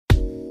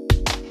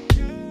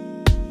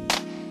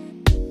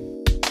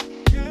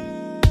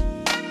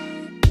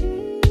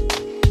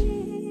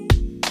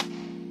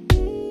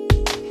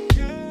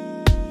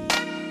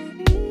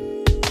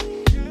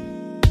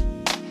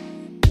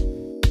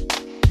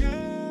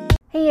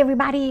Hey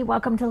everybody,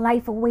 welcome to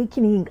Life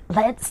Awakening.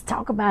 Let's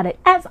talk about it.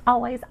 As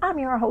always, I'm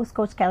your host,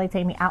 Coach Kelly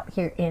Tammy, out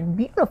here in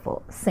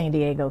beautiful San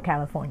Diego,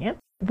 California.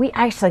 We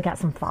actually got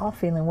some fall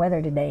feeling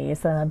weather today.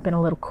 It's been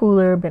a little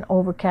cooler, been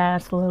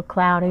overcast, a little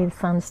cloudy. The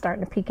sun's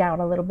starting to peek out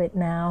a little bit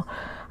now.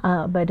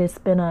 But it's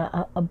been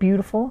a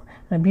beautiful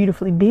and a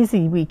beautifully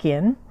busy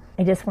weekend.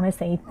 I just want to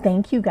say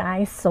thank you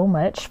guys so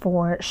much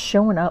for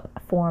showing up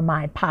for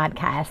my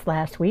podcast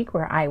last week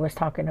where I was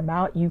talking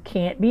about you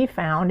can't be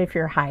found if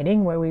you're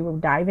hiding, where we were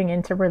diving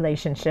into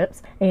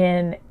relationships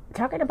and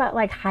talking about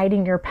like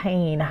hiding your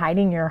pain,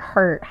 hiding your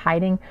hurt,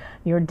 hiding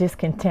your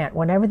discontent,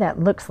 whatever that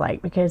looks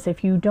like. Because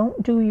if you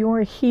don't do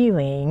your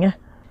healing,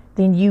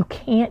 then you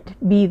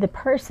can't be the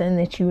person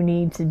that you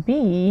need to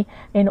be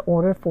in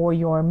order for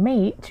your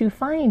mate to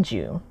find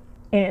you.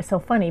 And it's so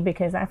funny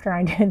because after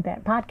I did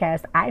that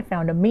podcast, I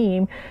found a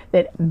meme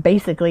that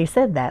basically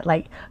said that,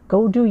 like,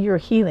 go do your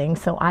healing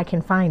so I can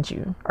find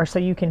you, or so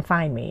you can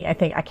find me. I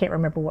can't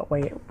remember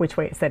which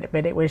way it said it,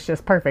 but it was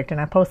just perfect.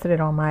 And I posted it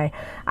on my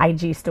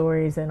IG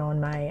stories and on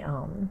my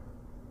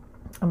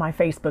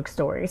Facebook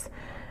stories.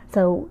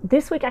 So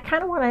this week I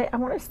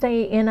want to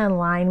stay in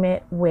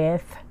alignment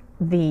with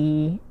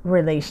the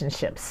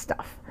relationship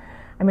stuff.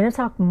 I'm going to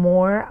talk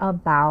more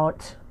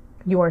about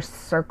your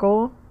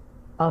circle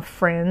of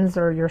friends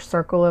or your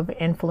circle of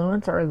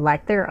influence or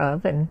lack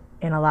thereof in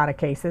a lot of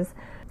cases.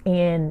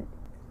 And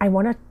I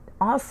want to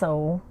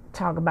also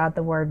talk about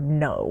the word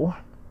no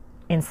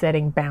and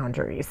setting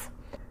boundaries.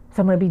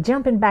 So I'm going to be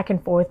jumping back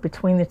and forth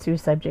between the two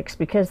subjects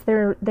because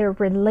they're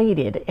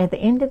related. At the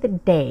end of the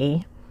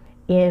day,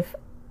 if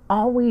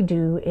all we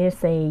do is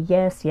say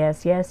yes,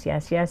 yes, yes,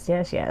 yes, yes,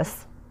 yes,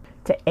 yes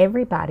to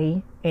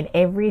everybody and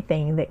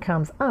everything that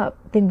comes up,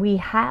 then we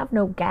have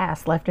no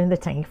gas left in the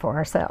tank for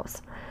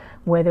ourselves.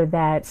 Whether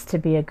that's to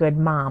be a good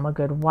mom, a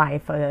good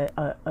wife,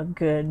 a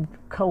good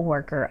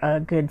coworker, a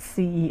good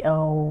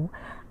CEO,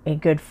 a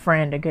good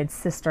friend, a good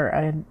sister,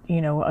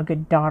 a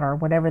good daughter,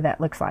 whatever that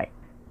looks like.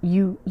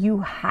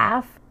 You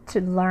have to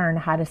learn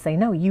how to say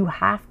no. You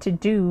have to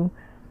do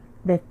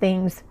the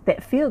things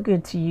that feel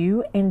good to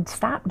you and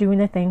stop doing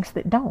the things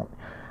that don't.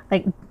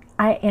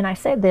 I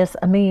said this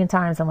a million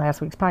times in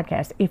last week's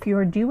podcast. If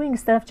you're doing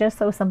stuff just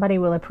so somebody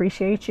will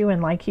appreciate you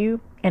and like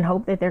you and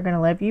hope that they're going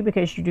to love you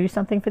because you do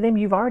something for them,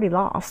 you've already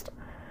lost,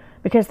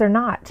 because they're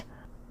not.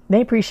 They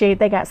appreciate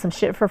they got some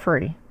shit for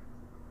free.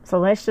 So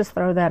let's just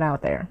throw that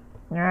out there.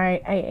 All right.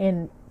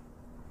 I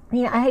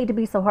hate to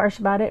be so harsh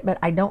about it, but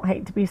I don't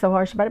hate to be so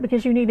harsh about it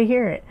because you need to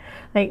hear it.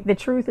 Like, the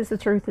truth is the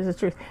truth is the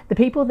truth. The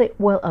people that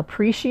will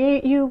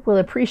appreciate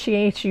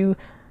you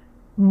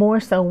more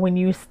so when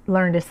you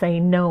learn to say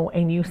no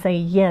and you say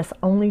yes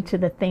only to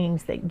the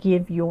things that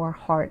give your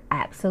heart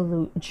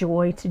absolute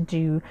joy to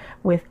do,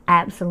 with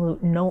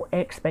absolute no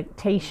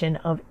expectation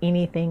of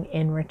anything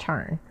in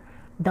return.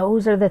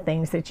 Those are the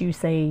things that you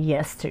say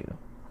yes to.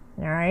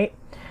 All right.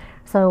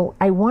 So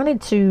I wanted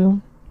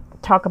to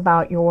talk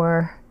about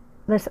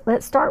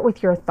let's start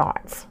with your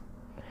thoughts.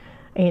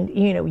 And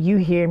you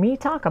hear me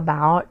talk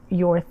about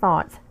your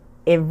thoughts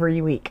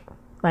every week.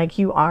 Like,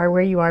 you are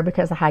where you are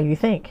because of how you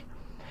think.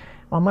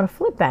 Well, I'm going to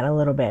flip that a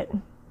little bit.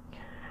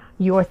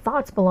 Your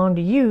thoughts belong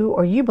to you,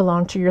 or you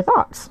belong to your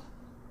thoughts.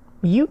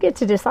 You get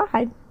to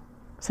decide.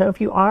 So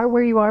if you are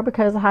where you are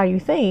because of how you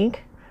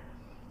think,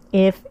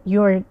 if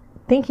your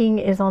thinking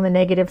is on the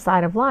negative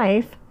side of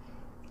life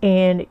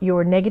and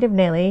you're negative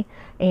Nelly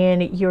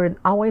and you're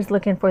always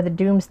looking for the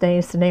doomsday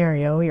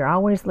scenario, you're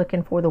always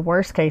looking for the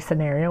worst case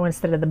scenario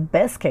instead of the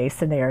best case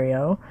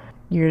scenario,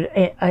 you're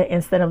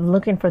instead of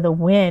looking for the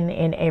win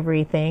in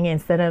everything,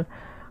 instead of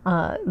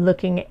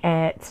looking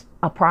at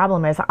a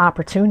problem as an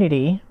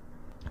opportunity.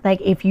 Like,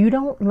 if you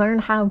don't learn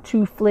how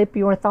to flip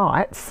your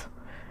thoughts,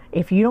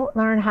 if you don't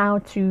learn how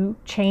to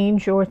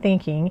change your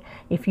thinking,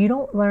 if you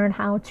don't learn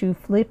how to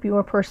flip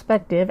your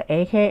perspective,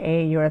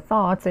 aka your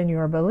thoughts and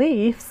your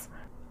beliefs,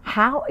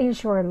 how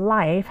is your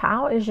life,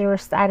 how is your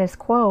status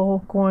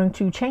quo going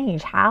to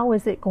change? How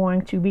is it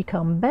going to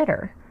become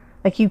better?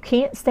 Like, you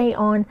can't stay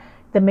on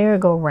the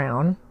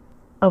merry-go-round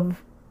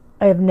of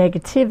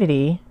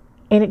negativity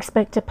and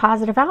expect a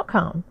positive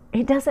outcome.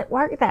 It doesn't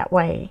work that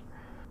way.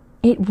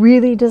 It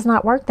really does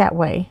not work that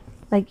way.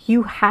 Like,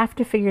 you have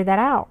to figure that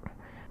out.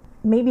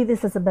 Maybe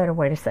this is a better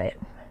way to say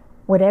it.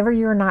 Whatever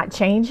you're not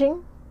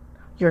changing,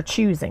 you're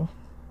choosing.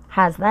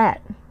 How's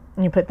that?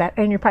 And you put that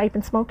in your pipe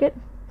and smoke it.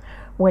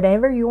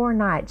 Whatever you're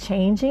not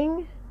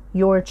changing,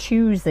 you're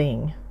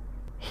choosing.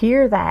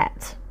 Hear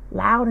that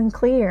loud and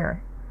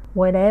clear.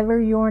 Whatever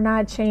you're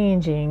not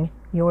changing,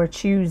 you're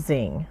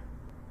choosing.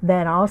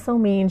 That also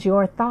means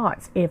your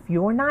thoughts. If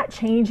you're not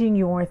changing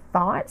your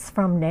thoughts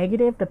from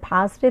negative to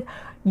positive,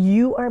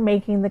 you are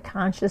making the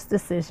conscious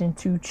decision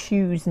to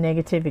choose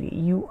negativity.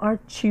 You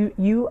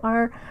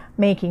are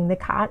making the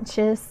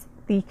conscious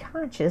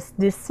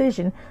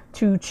decision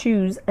to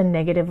choose a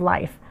negative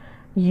life.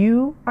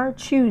 You are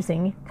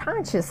choosing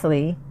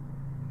consciously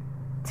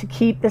to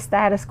keep the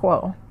status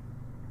quo.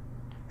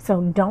 So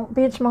don't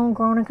bitch, moan,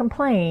 groan, and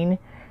complain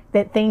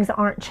that things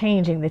aren't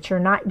changing, that you're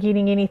not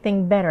getting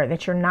anything better,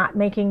 that you're not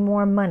making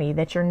more money,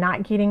 that you're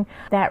not getting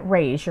that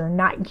raise, you're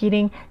not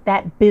getting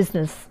that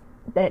business,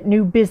 that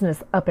new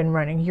business up and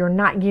running, you're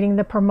not getting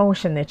the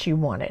promotion that you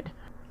wanted.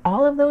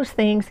 All of those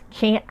things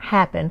can't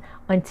happen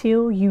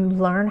until you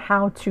learn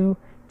how to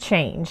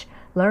change.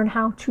 Learn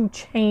how to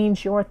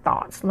change your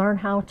thoughts. Learn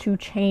how to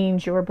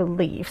change your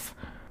beliefs.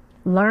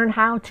 Learn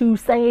how to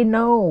say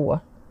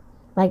no.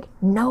 Like,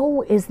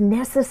 no is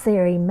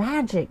necessary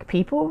magic,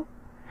 people.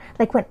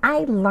 Like, when I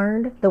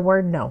learned the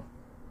word no,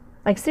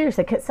 like,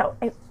 seriously, so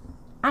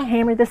I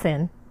hammered this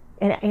in,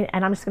 and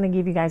I'm just going to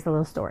give you guys a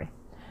little story.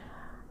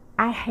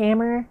 I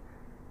hammer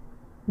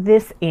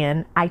this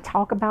in. I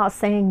talk about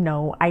saying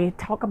no. I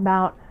talk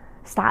about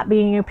stop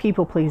being a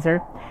people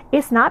pleaser.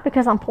 It's not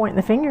because I'm pointing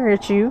the finger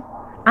at you.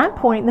 I'm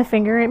pointing the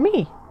finger at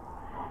me,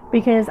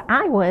 because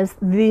I was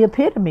the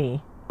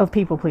epitome of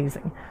people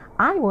pleasing.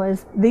 I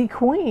was the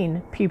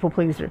queen people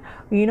pleaser.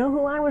 You know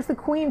who I was the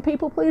queen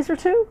people pleaser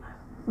to?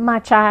 My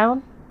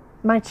child,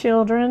 my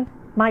children,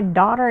 my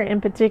daughter in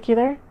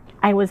particular.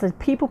 I was a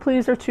people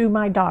pleaser to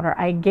my daughter.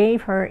 I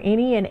gave her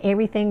any and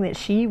everything that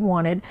she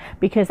wanted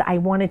because I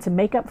wanted to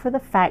make up for the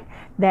fact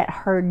that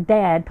her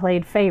dad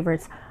played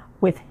favorites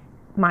with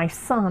my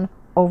son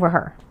over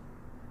her.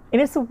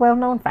 And it's a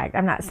well-known fact.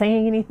 I'm not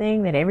saying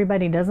anything that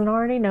everybody doesn't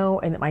already know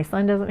and that my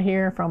son doesn't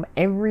hear from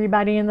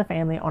everybody in the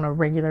family on a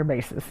regular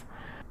basis.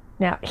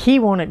 Now, he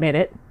won't admit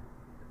it.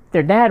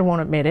 Their dad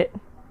won't admit it.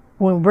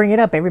 When we bring it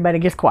up, everybody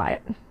gets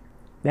quiet.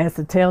 That's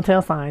a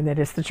telltale sign that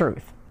it's the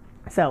truth.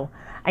 So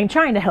I'm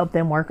trying to help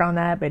them work on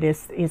that, but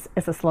it's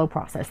a slow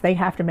process. They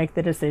have to make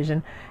the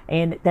decision.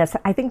 And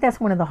I think that's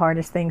one of the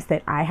hardest things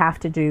that I have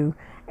to do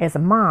as a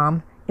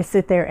mom, is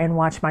sit there and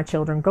watch my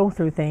children go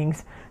through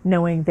things,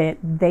 knowing that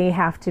they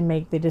have to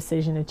make the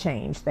decision to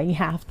change. They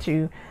have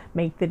to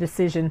make the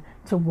decision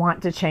to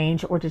want to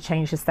change or to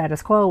change the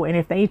status quo. And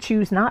if they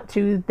choose not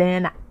to,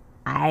 then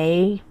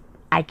I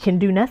can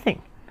do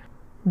nothing.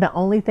 The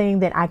only thing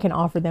that I can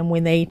offer them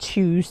when they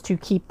choose to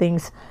keep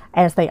things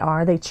as they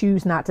are, they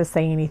choose not to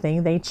say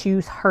anything, they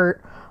choose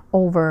hurt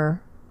over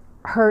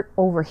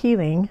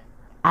healing,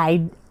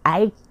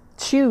 I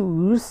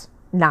choose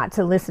not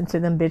to listen to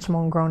them bitch,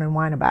 moan, groan, and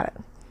whine about it,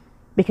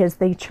 because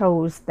they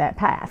chose that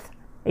path.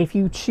 If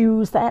you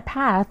choose that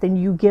path, then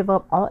you give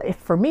up all,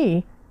 for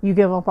me, you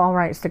give up all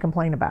rights to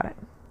complain about it.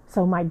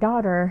 So my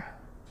daughter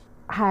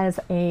has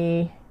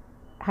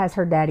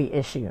her daddy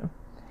issue.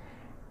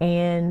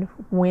 And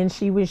when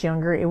she was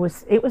younger, it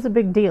was a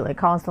big deal. It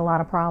caused a lot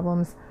of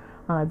problems.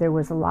 There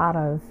was a lot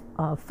of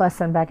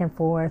fussing back and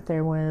forth.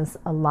 There was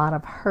a lot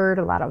of hurt,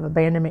 a lot of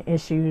abandonment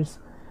issues,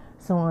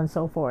 so on and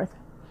so forth.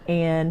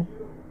 And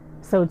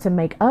so to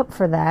make up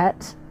for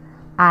that,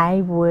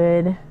 I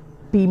would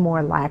be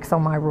more lax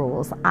on my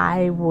rules.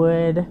 I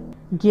would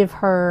give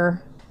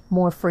her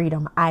more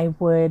freedom. I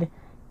would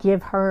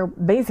give her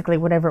basically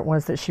whatever it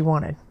was that she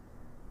wanted.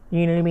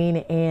 You know what I mean?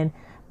 And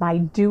by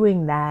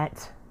doing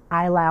that,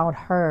 I allowed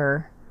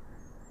her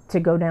to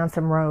go down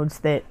some roads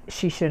that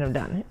she shouldn't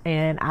have done.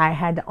 And I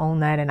had to own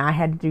that, and I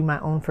had to do my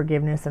own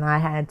forgiveness, and I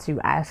had to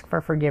ask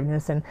for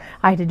forgiveness, and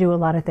I had to do a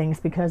lot of things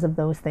because of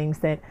those things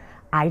that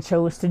I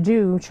chose to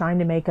do, trying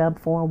to make up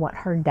for what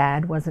her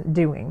dad wasn't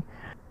doing.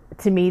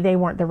 To me, they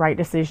weren't the right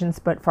decisions,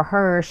 but for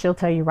her, she'll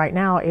tell you right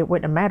now, it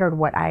wouldn't have mattered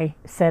what I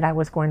said I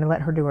was going to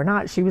let her do or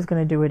not. She was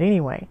going to do it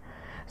anyway.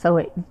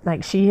 So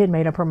she had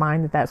made up her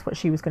mind that that's what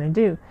she was going to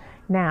do.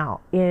 Now,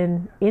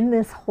 in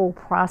this whole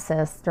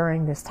process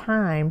during this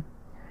time,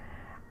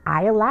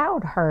 I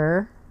allowed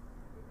her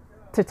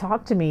to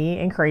talk to me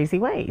in crazy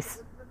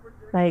ways.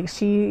 Like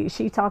she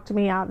talked to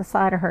me out the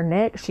side of her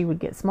neck. She would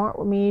get smart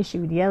with me. She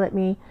would yell at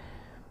me.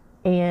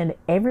 And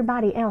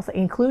everybody else,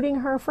 including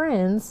her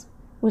friends,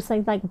 would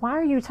say, like, why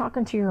are you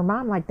talking to your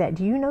mom like that?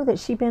 Do you know that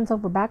she bends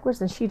over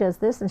backwards and she does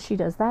this and she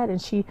does that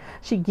and she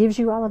gives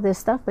you all of this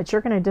stuff, but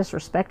you're going to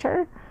disrespect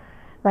her?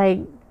 Like,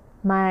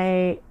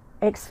 my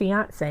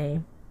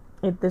ex-fiance,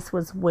 this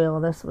was Will,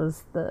 this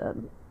was the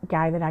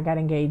guy that I got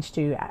engaged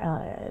to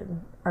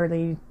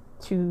early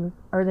to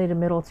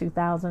middle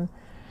 2000.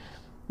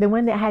 The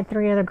one that had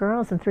 3 other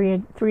girls in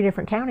three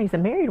different counties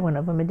and married one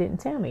of them and didn't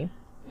tell me.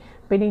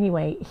 But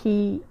anyway,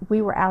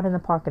 we were out in the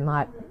parking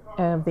lot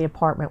of the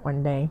apartment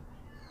one day,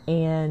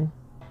 and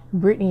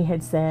Brittany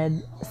had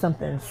said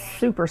something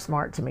super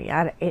smart to me.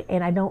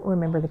 And I don't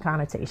remember the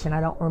connotation. I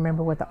don't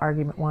remember what the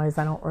argument was.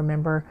 I don't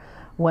remember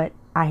what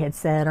I had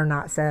said or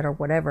not said or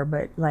whatever.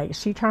 But like,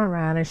 she turned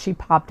around and she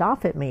popped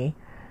off at me,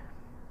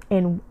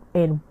 and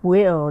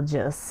Will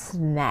just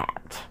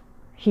snapped.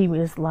 He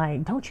was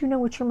like, don't you know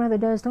what your mother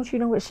does? Don't you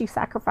know what she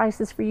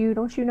sacrifices for you?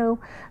 Don't you know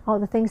all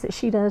the things that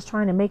she does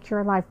trying to make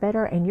your life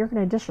better? And you're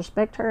going to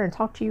disrespect her and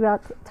talk to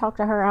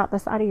her out the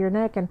side of your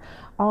neck and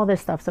all this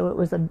stuff. So it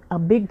was a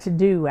big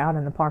to-do out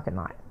in the parking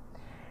lot.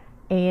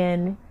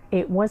 And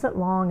it wasn't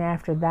long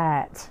after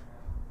that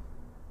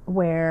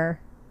where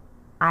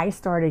I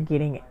started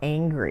getting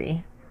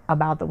angry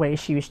about the way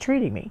she was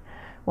treating me.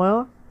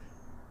 Well,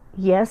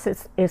 yes,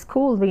 it's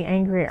cool to be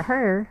angry at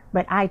her,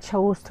 but I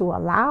chose to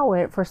allow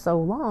it for so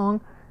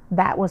long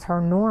that was her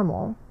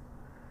normal.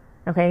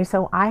 Okay,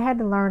 so I had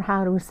to learn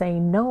how to say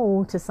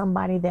no to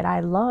somebody that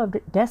I loved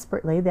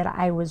desperately, that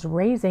I was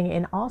raising.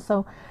 And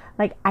also,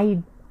 like,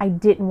 I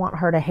didn't want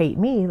her to hate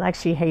me like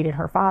she hated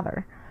her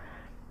father.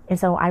 And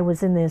so I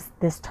was in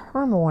this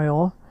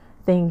turmoil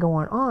thing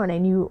going on.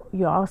 And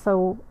you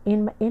also,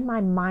 in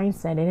my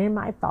mindset and in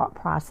my thought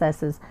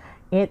processes,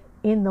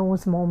 in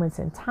those moments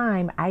in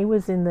time, I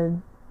was in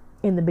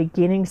the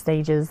beginning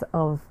stages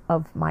of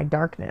my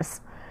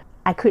darkness.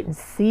 I couldn't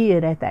see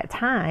it at that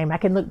time. I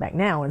can look back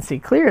now and see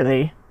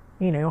clearly,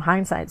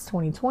 hindsight's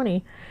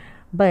 2020,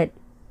 but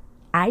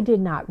I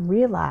did not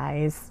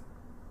realize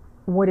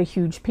what a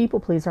huge people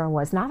pleaser I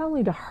was, not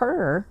only to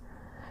her,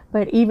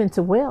 but even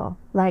to Will.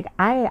 Like,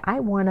 I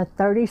won a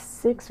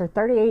 $36,000 or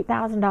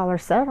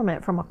 $38,000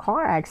 settlement from a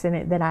car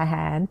accident that I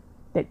had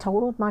that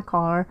totaled my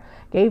car,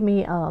 gave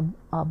me a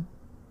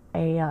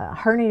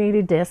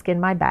herniated disc in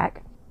my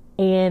back,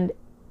 and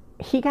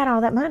he got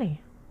all that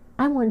money.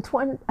 I won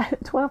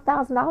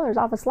 $12,000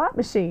 off a slot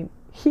machine.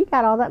 He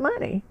got all that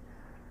money.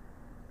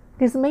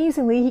 Because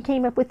amazingly, he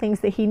came up with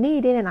things that he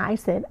needed, and I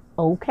said,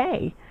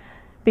 okay.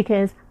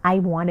 Because I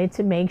wanted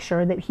to make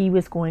sure that he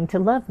was going to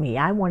love me.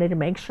 I wanted to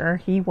make sure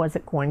he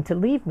wasn't going to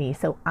leave me.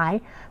 So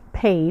I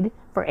paid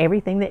for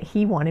everything that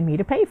he wanted me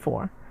to pay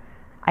for.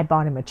 I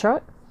bought him a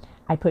truck.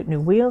 I put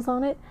new wheels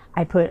on it.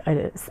 I put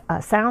a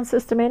sound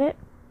system in it.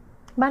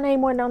 My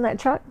name wasn't on that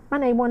truck. My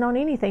name wasn't on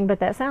anything but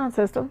that sound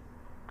system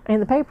and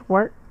the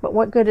paperwork. But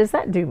what good does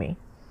that do me?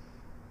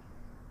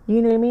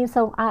 You know what I mean?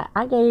 So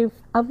I gave,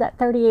 of that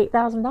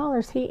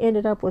 $38,000, he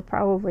ended up with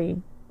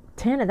probably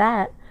 10 of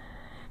that.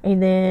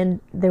 And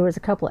then there was a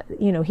couple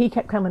of, he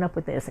kept coming up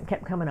with this and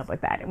kept coming up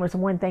with that. It was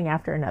one thing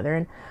after another.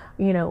 And,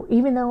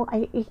 even though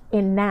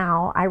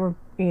now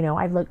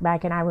I look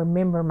back and I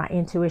remember my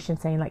intuition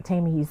saying, like,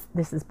 Tammy,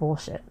 this is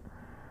bullshit.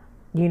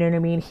 You know what I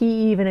mean?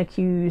 He even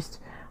accused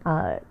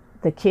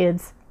the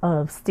kids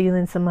of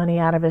stealing some money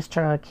out of his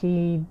truck.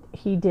 He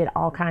did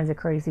all kinds of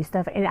crazy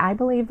stuff, and I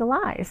believed the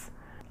lies.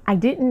 I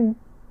didn't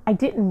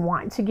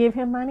want to give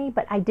him money,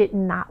 but I did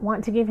not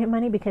want to give him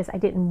money because I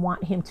didn't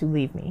want him to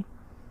leave me.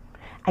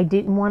 I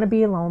didn't want to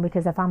be alone,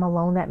 because if I'm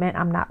alone, that meant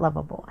I'm not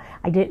lovable.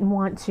 I didn't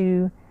want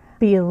to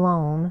be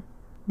alone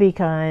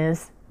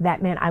because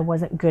that meant I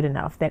wasn't good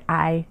enough, that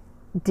I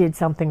did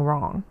something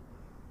wrong.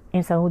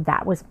 And so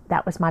that was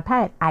my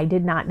path. I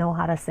did not know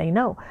how to say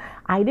no.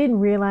 I didn't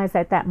realize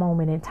at that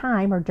moment in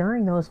time, or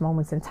during those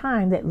moments in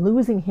time, that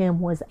losing him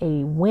was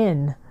a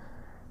win,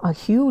 a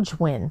huge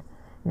win,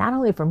 not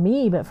only for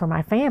me, but for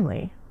my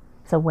family.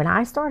 So when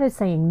I started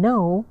saying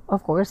no,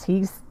 of course,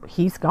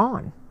 he's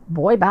gone.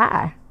 Boy,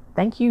 bye.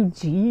 Thank you,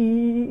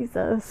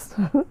 Jesus.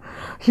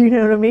 You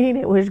know what I mean?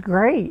 It was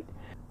great.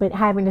 But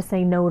having to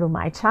say no to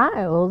my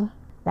child,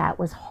 that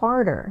was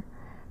harder.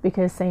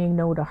 Because saying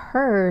no to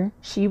her,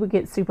 she would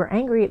get super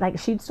angry. Like,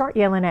 she'd start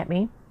yelling at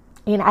me.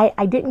 And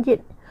I didn't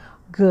get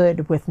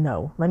good with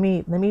no. Let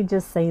me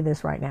just say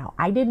this right now.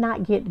 I did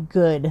not get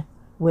good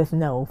with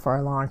no for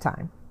a long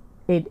time.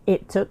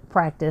 It took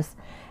practice.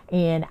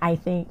 And I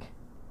think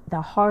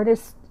the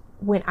hardest,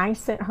 when I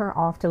sent her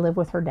off to live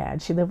with her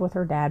dad, she lived with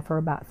her dad for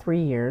about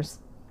 3 years.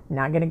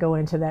 Not going to go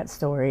into that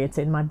story. It's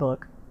in my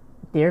book.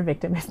 Dear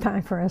Victim, it's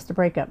time for us to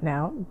break up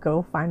now.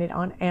 Go find it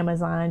on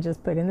Amazon.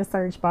 Just put in the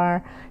search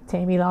bar,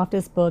 Tammy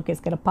Loftus book.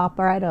 It's going to pop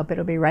right up.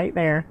 It'll be right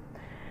there.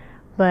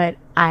 But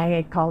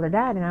I called her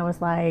dad and I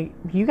was like,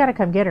 you got to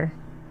come get her.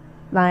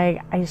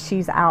 Like,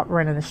 she's out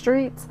running the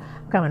streets,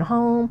 coming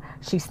home.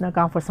 She snuck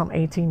off with some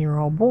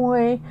 18-year-old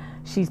boy.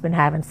 She's been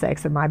having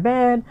sex in my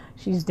bed.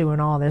 She's doing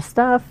all this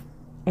stuff.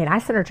 And I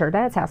sent her to her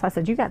dad's house. I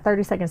said, you got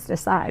 30 seconds to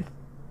decide.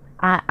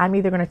 I'm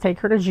either going to take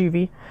her to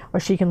juvie or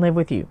she can live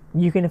with you.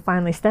 You can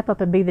finally step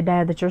up and be the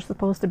dad that you're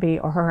supposed to be,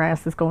 or her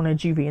ass is going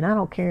to juvie. And I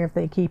don't care if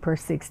they keep her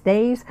 6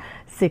 days,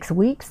 6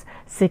 weeks,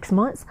 6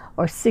 months,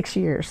 or 6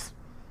 years.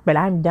 But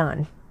I'm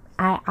done.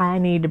 I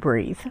need to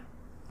breathe.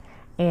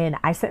 And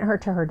I sent her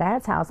to her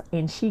dad's house,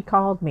 and she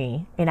called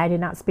me, and I did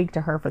not speak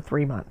to her for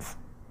 3 months.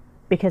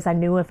 Because I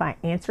knew if I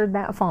answered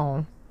that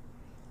phone,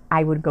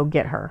 I would go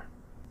get her.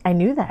 I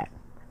knew that.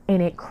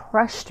 And it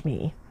crushed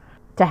me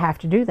to have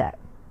to do that.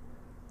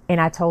 And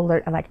I told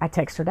her, like, I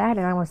texted her dad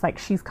and I was like,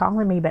 she's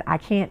calling me, but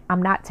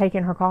I'm not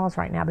taking her calls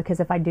right now,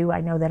 because if I do,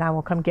 I know that I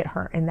will come get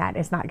her, and that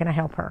is not going to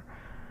help her.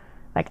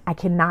 Like, I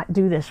cannot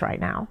do this right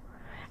now.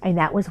 And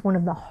that was one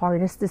of the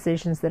hardest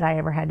decisions that I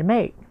ever had to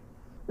make.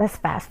 Let's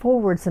fast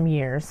forward some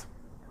years.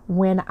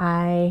 When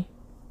I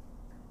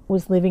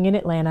was living in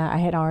Atlanta, I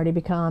had already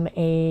become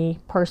a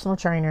personal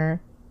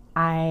trainer.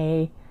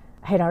 I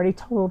had already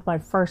totaled my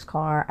first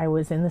car. I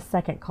was in the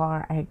second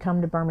car. I had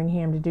come to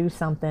Birmingham to do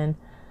something,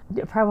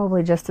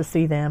 probably just to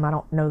see them. I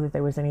don't know that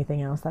there was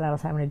anything else that I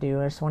was having to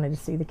do. I just wanted to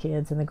see the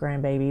kids and the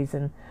grandbabies.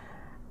 And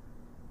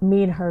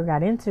me and her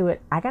got into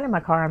it. I got in my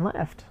car and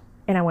left.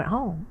 And I went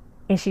home.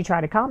 And she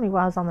tried to call me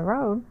while I was on the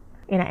road.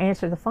 And I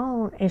answered the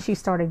phone and she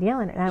started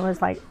yelling. And I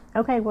was like,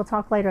 okay, we'll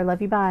talk later.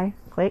 Love you. Bye.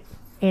 Click.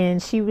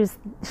 And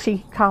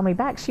she called me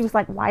back. She was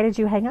like, why did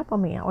you hang up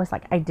on me? I was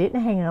like, I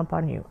didn't hang up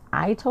on you.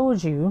 I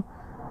told you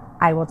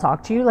I will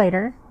talk to you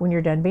later when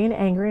you're done being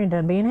angry and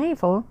done being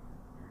hateful.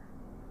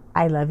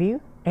 I love you.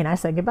 And I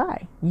said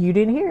goodbye. You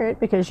didn't hear it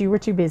because you were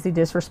too busy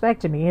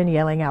disrespecting me and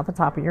yelling at the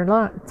top of your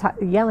lungs.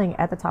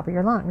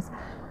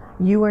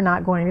 You are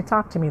not going to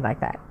talk to me like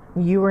that.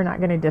 You are not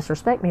going to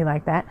disrespect me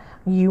like that.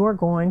 You are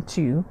going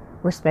to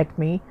respect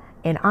me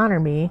and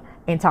honor me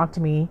and talk to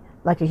me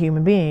like a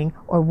human being,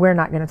 or we're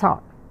not going to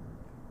talk.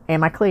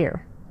 Am I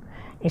clear?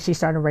 And she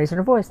started raising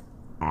her voice.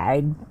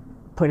 I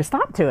put a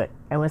stop to it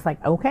and was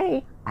like,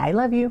 okay, I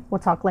love you. We'll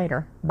talk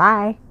later.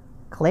 Bye.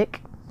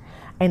 Click.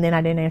 And then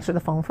I didn't answer the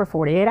phone for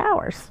 48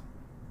 hours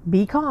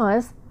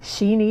because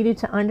she needed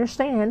to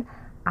understand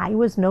I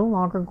was no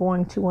longer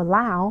going to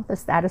allow the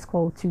status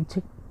quo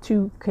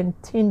to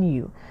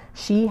continue.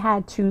 She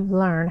had to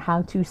learn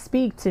how to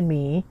speak to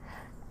me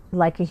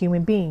like a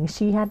human being.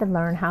 She had to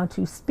learn how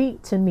to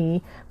speak to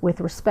me with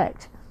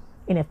respect.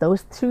 And if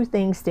those two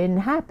things didn't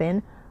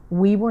happen,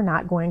 we were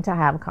not going to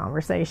have a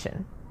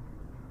conversation.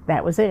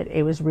 That was it.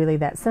 It was really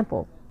that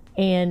simple.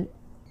 And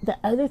the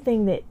other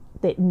thing that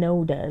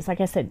no does, like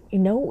I said,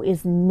 no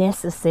is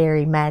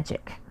necessary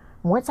magic.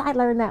 Once I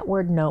learned that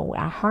word no,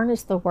 I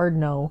harnessed the word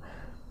no,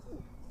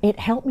 it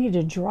helped me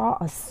to draw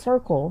a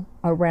circle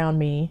around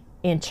me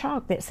in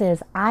chalk that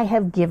says, I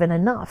have given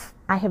enough.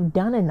 I have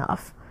done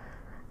enough.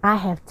 I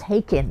have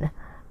taken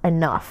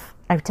enough.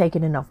 I've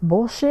taken enough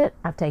bullshit.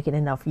 I've taken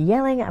enough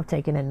yelling. I've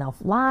taken enough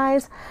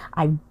lies.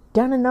 I've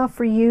done enough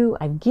for you.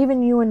 I've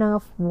given you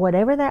enough,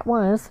 whatever that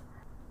was.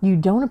 You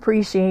don't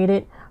appreciate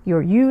it.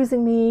 You're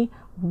using me.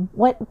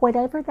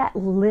 Whatever that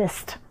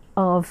list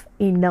of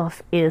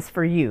enough is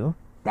for you,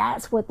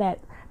 that's what that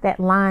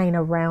line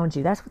around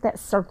you, that's what that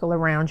circle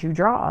around you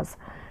draws.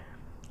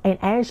 And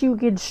as you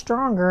get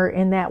stronger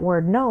in that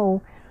word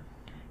no,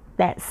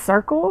 that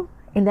circle,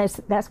 and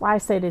that's why I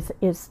said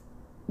it's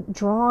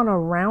drawn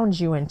around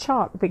you in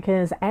chalk,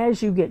 because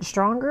as you get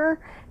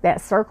stronger,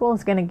 that circle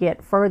is going to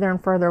get further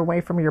and further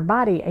away from your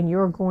body, and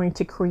you're going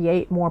to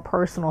create more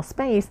personal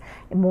space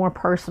and more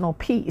personal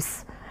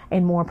peace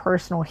and more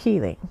personal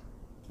healing.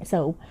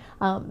 So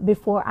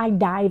before I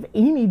dive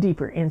any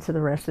deeper into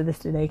the rest of this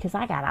today, because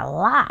I got a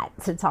lot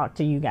to talk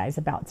to you guys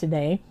about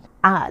today,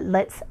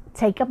 let's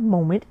take a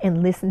moment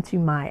and listen to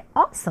my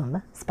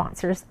awesome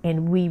sponsors,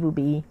 and we will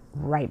be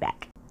right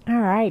back. All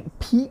right,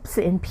 peeps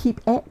and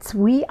peepettes,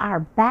 we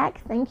are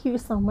back. Thank you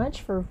so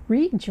much for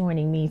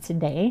rejoining me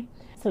today.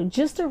 So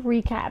just to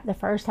recap the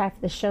first half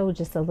of the show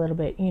just a little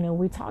bit,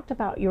 we talked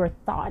about your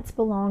thoughts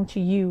belong to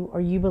you or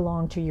you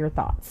belong to your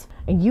thoughts.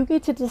 And you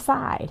get to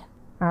decide,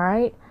 all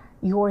right?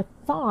 Your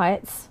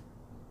thoughts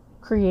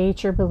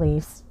create your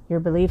beliefs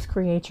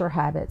create your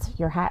habits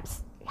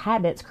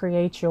habits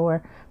create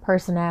your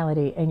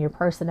personality, and your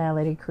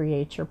personality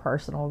creates your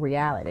personal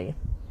reality.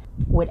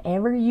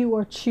 Whatever you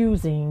are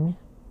choosing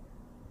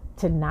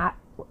to not,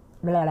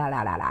 whatever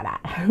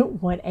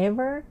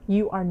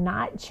you are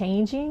not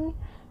changing,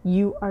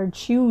 you are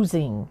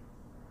choosing.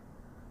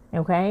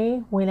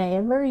 Okay?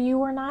 Whenever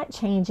you are not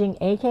changing,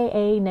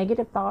 aka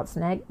negative thoughts,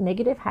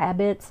 negative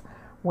habits,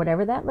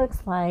 whatever that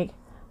looks like,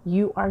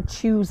 you are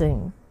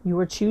choosing. You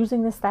are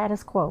choosing the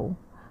status quo,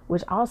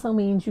 which also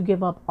means you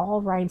give up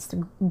all rights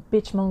to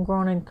bitch, moan,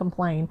 groan, and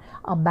complain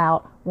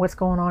about what's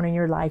going on in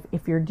your life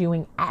if you're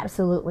doing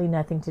absolutely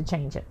nothing to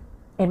change it.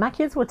 And my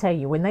kids will tell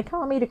you, when they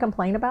call me to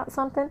complain about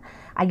something,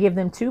 I give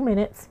them 2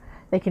 minutes.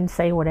 They can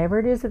say whatever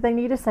it is that they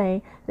need to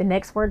say. The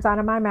next words out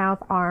of my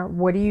mouth are,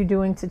 what are you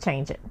doing to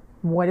change it?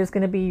 What is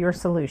going to be your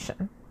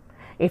solution?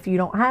 If you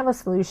don't have a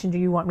solution, do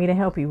you want me to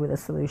help you with a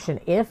solution?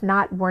 If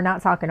not, we're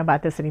not talking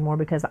about this anymore,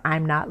 because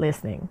I'm not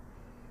listening.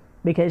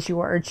 Because you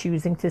are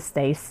choosing to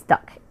stay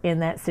stuck in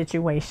that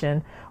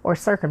situation or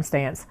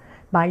circumstance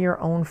by your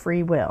own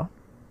free will.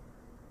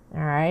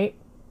 All right.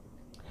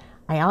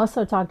 I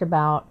also talked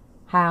about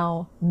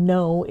how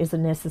no is a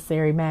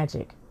necessary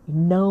magic.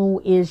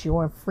 No is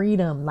your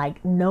freedom.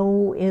 Like,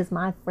 no is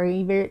my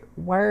favorite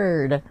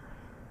word.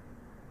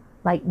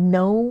 Like,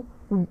 no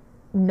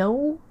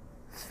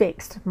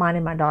fixed mine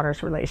and my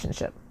daughter's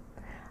relationship.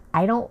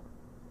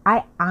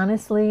 I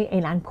honestly,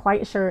 and I'm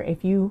quite sure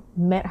if you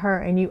met her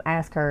and you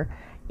ask her,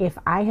 if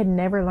I had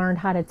never learned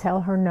how to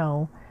tell her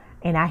no,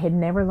 and I had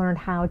never learned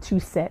how to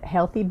set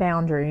healthy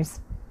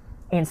boundaries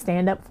and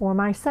stand up for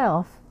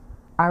myself,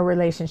 our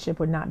relationship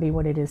would not be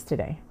what it is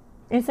today.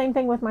 And same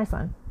thing with my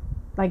son.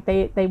 Like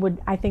they would,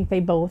 I think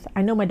they both,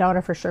 I know my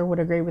daughter for sure would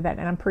agree with that,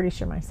 and I'm pretty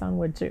sure my son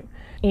would too.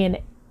 And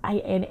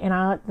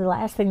the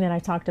last thing that I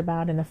talked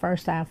about in the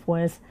first half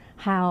was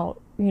how,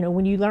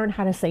 when you learn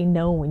how to say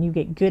no, when you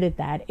get good at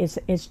that,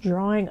 it's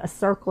drawing a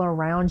circle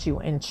around you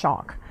in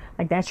chalk.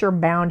 Like, that's your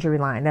boundary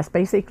line. That's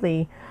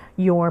basically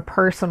your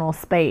personal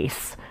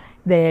space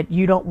that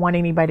you don't want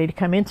anybody to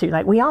come into.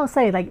 Like we all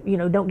say, like,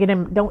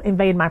 don't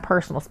invade my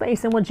personal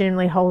space, and we'll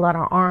generally hold out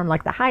our arm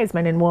like the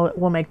Heisman, and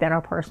we'll make that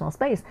our personal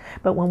space.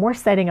 But when we're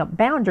setting up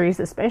boundaries,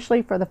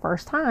 especially for the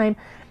first time,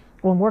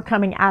 when we're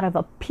coming out of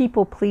a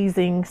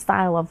people-pleasing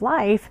style of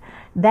life,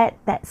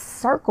 that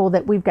circle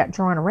that we've got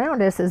drawn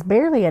around us is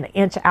barely an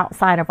inch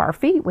outside of our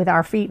feet with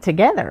our feet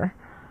together.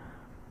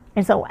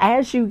 And so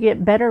as you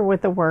get better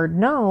with the word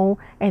no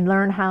and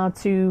learn how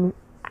to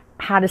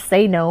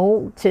say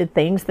no to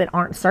things that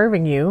aren't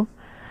serving you,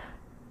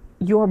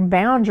 your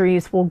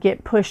boundaries will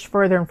get pushed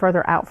further and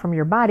further out from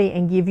your body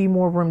and give you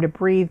more room to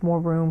breathe, more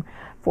room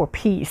for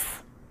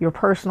peace, your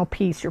personal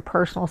peace, your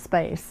personal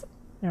space.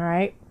 All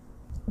right.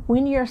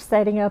 When you're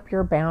setting up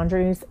your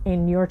boundaries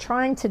and you're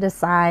trying to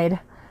decide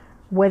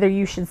whether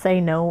you should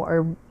say no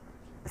or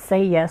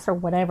say yes or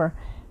whatever,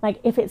 like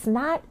if it's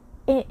not,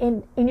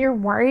 and you're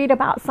worried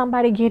about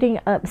somebody getting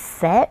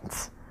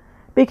upset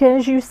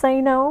because you say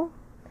no,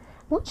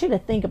 I want you to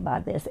think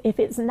about this. If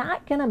it's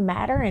not going to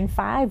matter in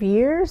 5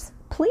 years,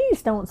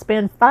 please don't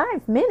spend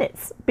 5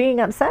 minutes being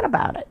upset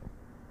about it.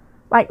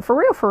 Like for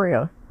real, for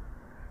real.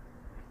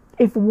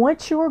 If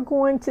what you're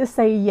going to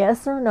say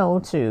yes or no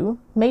to,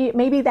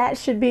 maybe that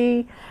should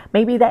be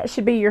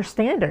your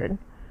standard.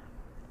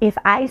 If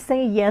I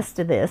say yes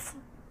to this,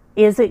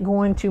 is it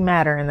going to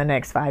matter in the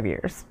next 5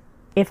 years?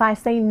 If I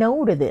say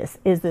no to this,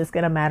 is this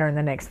going to matter in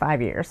the next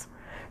 5 years?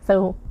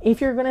 So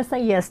if you're going to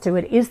say yes to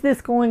it, is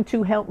this going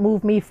to help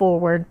move me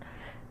forward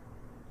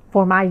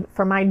for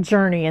my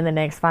journey in the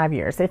next 5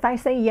 years? If I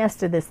say yes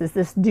to this, is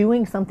this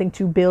doing something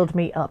to build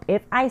me up?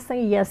 If I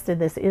say yes to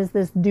this, is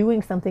this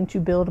doing something to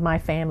build my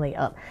family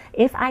up?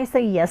 If I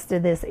say yes to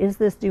this, is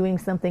this doing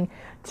something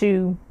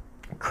to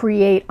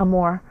create a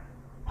more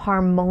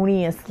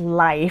harmonious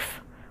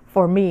life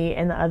for me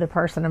and the other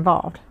person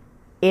involved?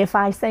 If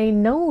I say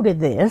no to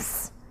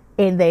this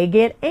and they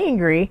get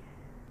angry,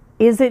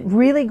 is it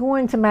really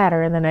going to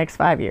matter in the next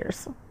 5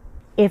 years?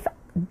 If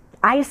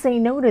I say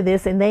no to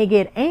this and they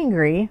get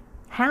angry,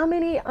 how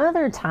many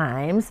other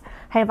times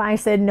have I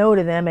said no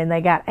to them and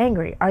they got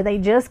angry? Are they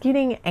just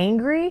getting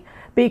angry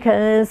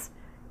because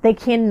they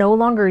can no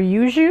longer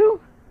use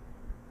you?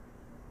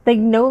 They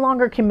no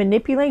longer can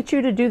manipulate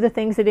you to do the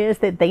things it is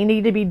that they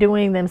need to be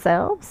doing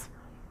themselves?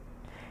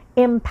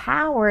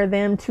 Empower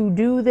them to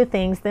do the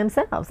things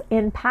themselves.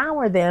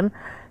 Empower them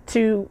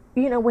to,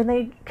 when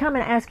they come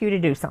and ask you to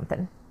do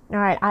something. All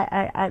right,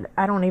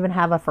 I don't even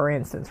have a for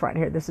instance right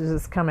here. This is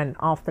just coming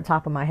off the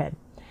top of my head.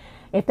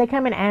 If they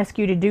come and ask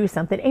you to do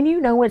something and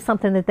it's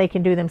something that they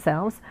can do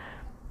themselves,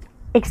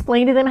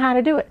 explain to them how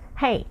to do it.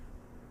 Hey,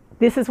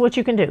 this is what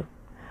you can do.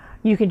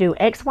 You can do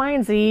X, Y,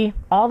 and Z.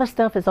 All the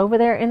stuff is over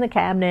there in the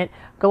cabinet.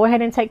 Go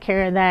ahead and take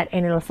care of that,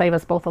 and it'll save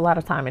us both a lot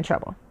of time and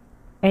trouble.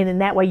 And then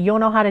that way you'll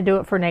know how to do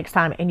it for next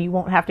time, and you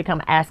won't have to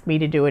come ask me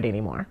to do it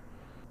anymore.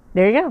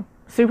 There you go.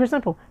 Super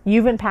simple.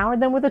 You've empowered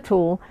them with a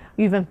tool.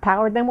 You've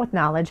empowered them with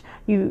knowledge.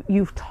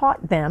 You've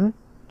taught them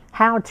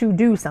how to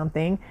do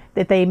something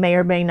that they may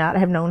or may not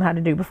have known how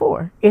to do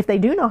before. If they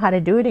do know how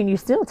to do it and you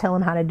still tell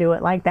them how to do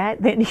it like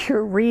that, then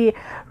you're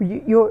reaffirming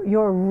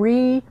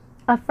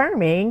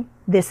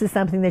this is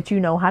something that you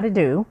know how to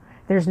do.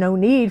 There's no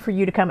need for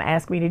you to come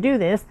ask me to do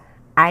this.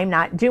 I'm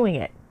not doing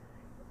it.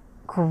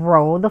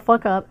 Grow the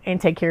fuck up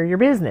and take care of your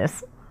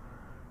business.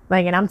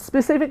 And I'm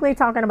specifically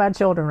talking about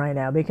children right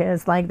now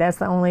because that's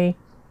the only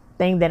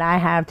thing that I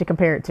have to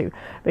compare it to.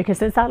 Because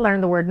since I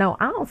learned the word no,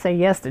 I don't say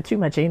yes to too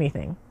much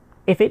anything.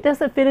 If it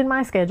doesn't fit in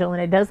my schedule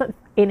and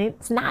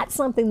it's not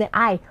something that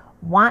I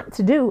want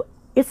to do,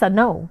 it's a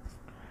no.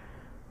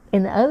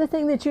 And the other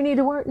thing that you need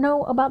to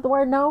know about the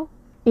word no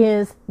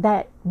is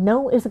that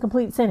no is a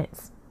complete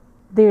sentence.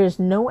 There's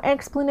no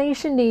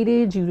explanation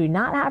needed. You do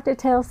not have to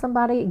tell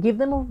somebody, give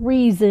them a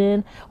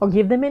reason or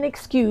give them an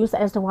excuse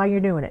as to why you're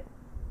doing it.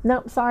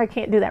 Nope, sorry,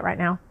 can't do that right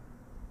now.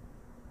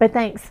 But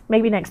thanks,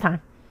 maybe next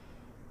time.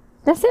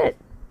 That's it.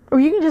 Or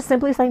you can just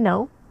simply say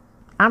no.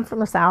 I'm from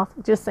the South.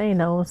 Just saying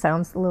no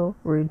sounds a little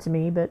rude to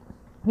me, but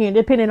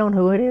depending on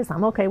who it is,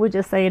 I'm okay with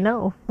just saying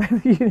no.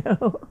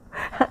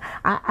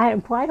 I am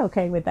quite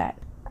okay with that.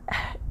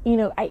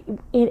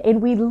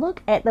 And we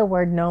look at the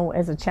word no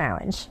as a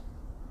challenge.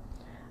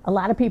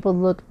 Some people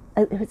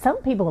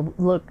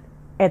look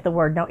at the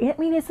word no. I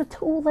mean, it's a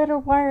 2-letter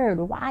word.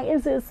 Why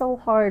is it so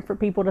hard for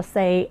people to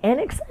say and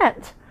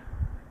accept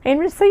and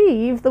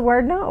receive the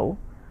word no?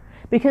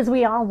 Because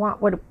we all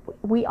want what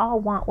we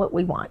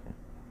want.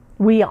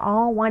 We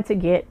all want to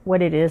get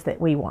what it is that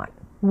we want.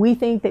 We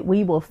think that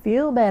we will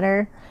feel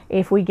better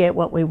if we get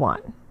what we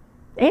want.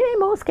 And in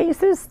most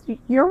cases,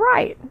 you're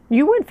right.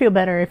 You would feel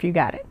better if you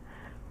got it.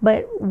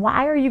 But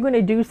why are you going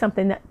to do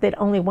something that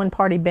only one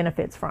party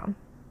benefits from?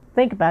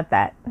 Think about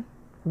that.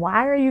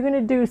 Why are you going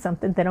to do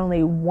something that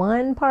only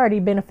one party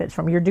benefits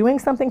from? You're doing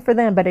something for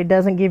them, but it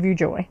doesn't give you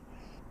joy.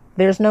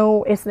 It's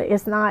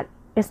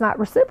not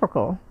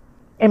reciprocal.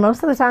 And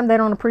most of the time they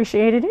don't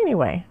appreciate it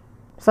anyway.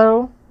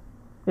 So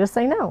just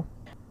say no.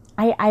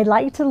 I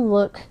like to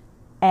look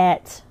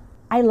at,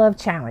 I love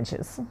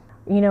challenges.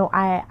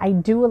 I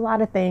do a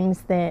lot of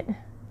things that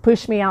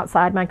push me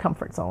outside my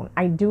comfort zone.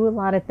 I do a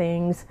lot of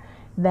things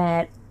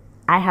that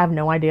I have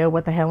no idea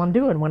what the hell I'm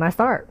doing when I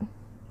start.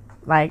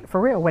 Like for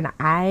real, when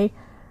I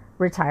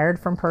retired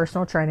from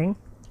personal training,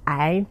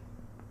 I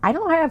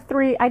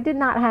did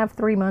not have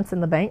 3 months in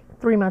the bank,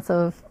 3 months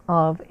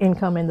of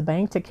income in the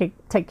bank to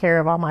take care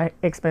of all my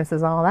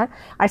expenses, all that.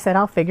 I said,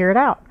 I'll figure it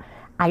out.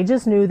 I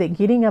just knew that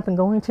getting up and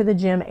going to the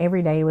gym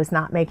every day was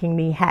not making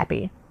me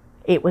happy.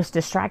 It was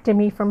distracting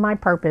me from my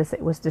purpose.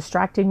 It was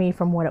distracting me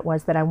from what it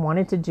was that I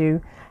wanted to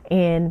do.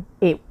 And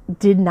it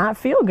did not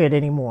feel good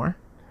anymore.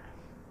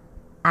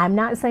 I'm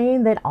not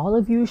saying that all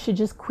of you should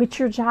just quit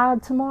your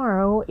job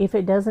tomorrow if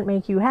it doesn't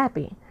make you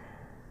happy.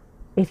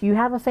 If you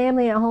have a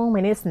family at home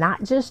and it's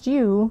not just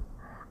you,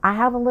 I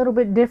have a little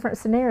bit different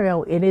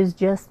scenario. It is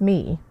just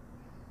me.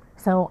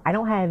 So I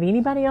don't have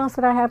anybody else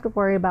that I have to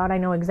worry about. I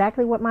know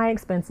exactly what my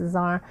expenses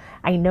are.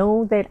 I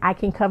know that I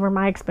can cover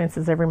my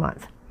expenses every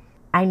month.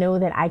 I know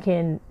that I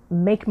can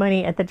make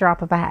money at the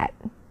drop of a hat.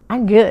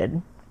 I'm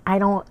good. I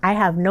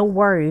have no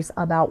worries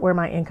about where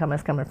my income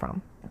is coming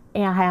from.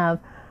 And I have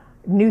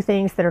new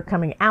things that are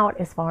coming out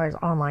as far as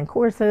online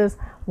courses,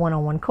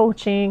 one-on-one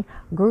coaching,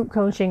 group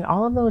coaching.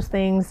 All of those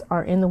things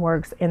are in the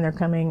works and they're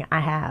coming. I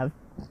have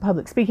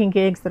public speaking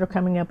gigs that are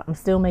coming up. I'm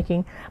still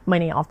making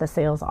money off the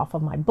sales off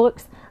of my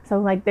books. So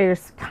like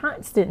there's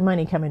constant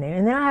money coming in.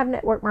 And then I have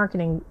network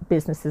marketing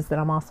businesses that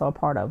I'm also a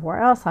part of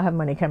where I also have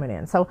money coming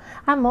in. So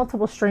I have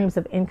multiple streams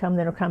of income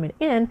that are coming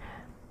in,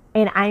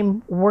 and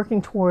I'm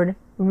working toward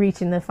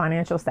reaching the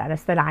financial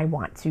status that I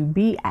want to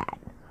be at.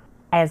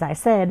 As I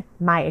said,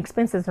 my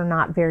expenses are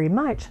not very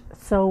much.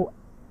 So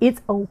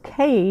it's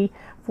okay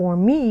for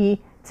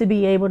me to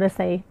be able to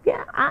say,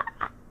 yeah,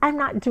 I'm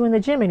not doing the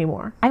gym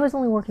anymore. I was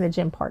only working the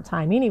gym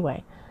part-time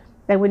anyway.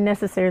 That wouldn't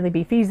necessarily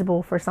be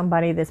feasible for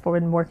somebody that's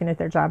been working at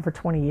their job for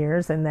 20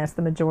 years and that's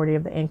the majority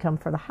of the income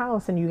for the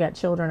house, and you got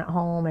children at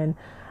home and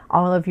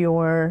all of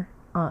you're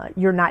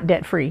not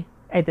debt free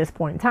at this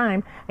point in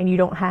time, and you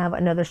don't have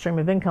another stream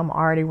of income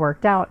already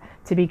worked out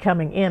to be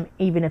coming in,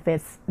 even if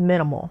it's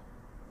minimal.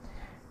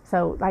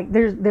 So like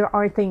there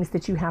are things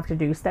that you have to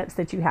do, steps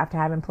that you have to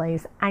have in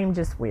place. I'm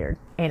just weird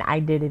and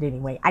I did it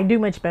anyway. I do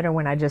much better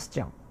when I just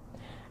jump.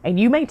 And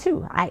you may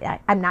too.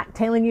 I'm not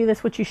telling you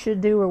this what you should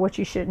do or what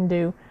you shouldn't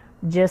do.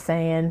 Just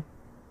saying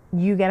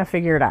you got to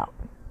figure it out.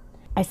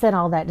 I said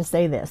all that to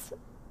say this.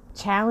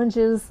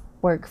 Challenges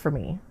work for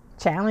me.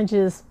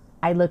 Challenges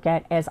I look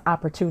at as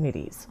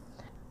opportunities.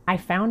 I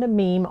found a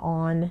meme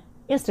on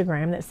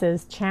Instagram that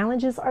says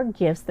challenges are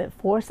gifts that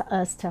force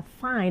us to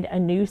find a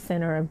new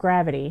center of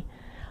gravity.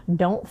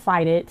 Don't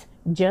fight it,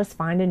 just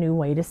find a new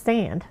way to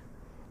stand.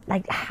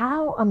 Like,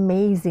 how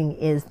amazing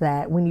is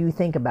that when you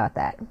think about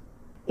that?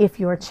 If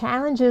your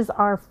challenges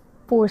are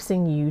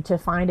forcing you to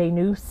find a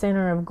new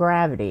center of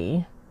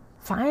gravity,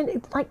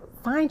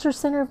 find your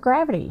center of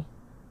gravity.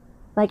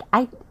 Like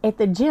at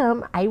the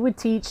gym, I would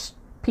teach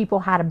people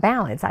how to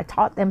balance. I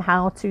taught them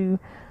how to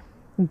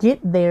get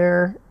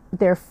their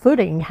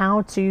footing,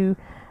 how to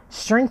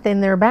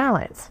strengthen their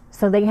balance.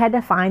 So they had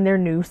to find their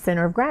new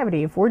center of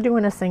gravity. If we're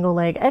doing a single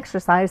leg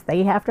exercise,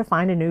 they have to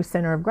find a new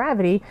center of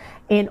gravity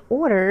in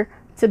order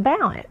to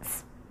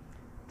balance.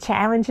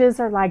 Challenges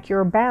are like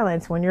your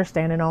balance when you're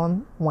standing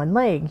on one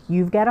leg.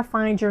 You've got to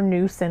find your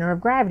new center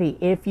of gravity.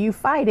 If you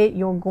fight it,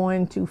 you're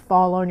going to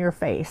fall on your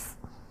face.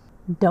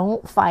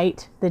 Don't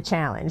fight the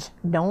challenge.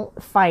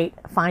 Don't fight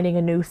finding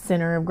a new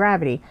center of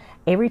gravity.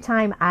 Every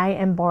time I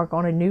embark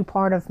on a new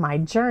part of my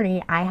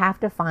journey, I have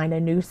to find a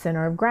new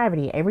center of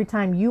gravity. Every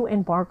time you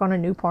embark on a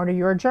new part of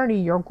your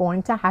journey, you're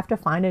going to have to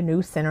find a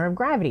new center of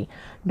gravity.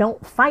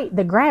 Don't fight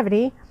the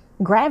gravity.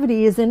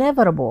 Gravity is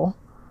inevitable.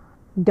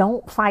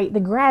 Don't fight the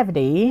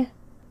gravity.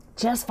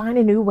 Just find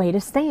a new way to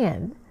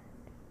stand.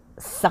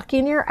 Suck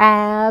in your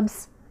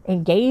abs,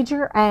 engage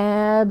your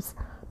abs,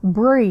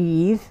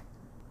 breathe,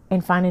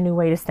 and find a new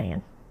way to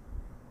stand.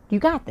 You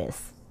got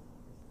this.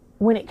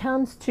 When it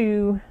comes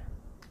to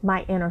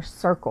my inner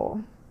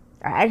circle,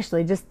 or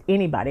actually just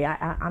anybody,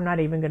 I'm not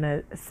even going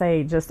to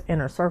say just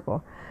inner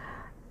circle,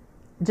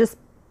 just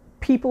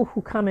people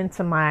who come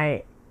into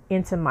my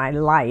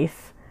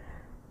life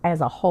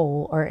as a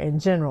whole, or in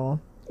general,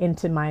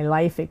 into my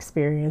life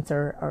experience,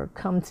 or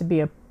come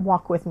to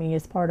walk with me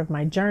as part of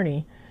my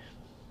journey,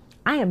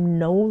 I am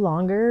no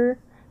longer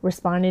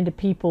responding to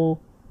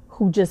people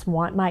who just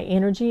want my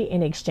energy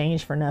in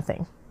exchange for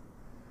nothing.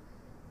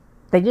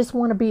 They just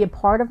want to be a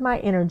part of my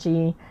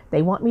energy.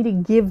 They want me to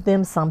give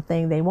them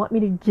something. They want me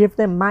to give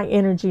them my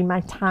energy, my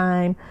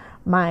time,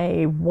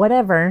 my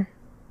whatever,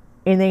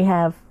 and they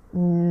have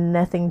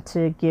nothing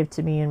to give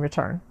to me in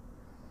return.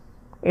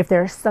 If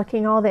they're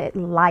sucking all the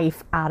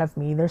life out of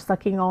me, they're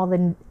sucking all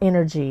the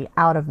energy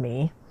out of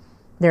me,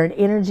 they're an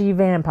energy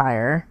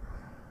vampire,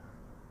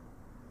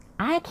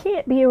 I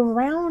can't be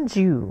around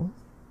you,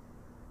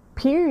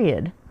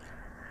 period.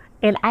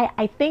 And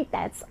I think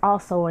that's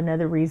also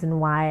another reason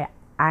why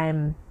I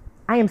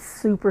am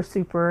super,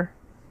 super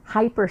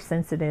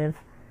hypersensitive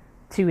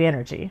to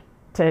energy,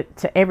 to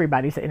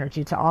everybody's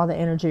energy, to all the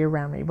energy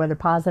around me, whether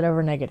positive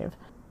or negative.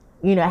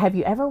 You know, have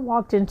you ever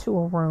walked into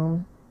a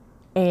room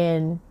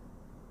and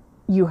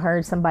you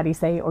heard somebody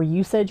say, or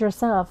you said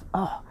yourself,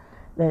 oh,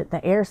 the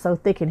air's so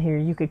thick in here,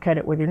 you could cut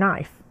it with your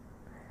knife?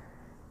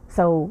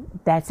 So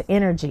that's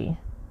energy.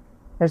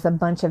 There's a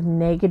bunch of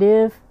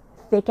negative,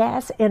 thick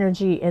ass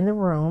energy in the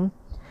room,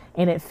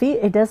 and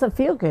it doesn't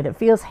feel good. It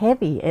feels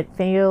heavy. It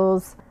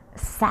feels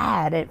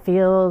sad. It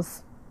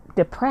feels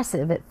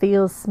depressive. It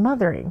feels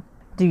smothering.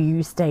 Do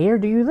you stay or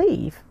do you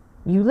leave?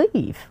 You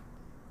leave.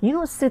 You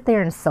don't sit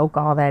there and soak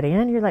all that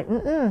in. You're like,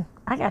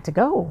 I got to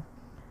go.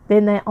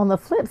 Then on the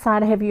flip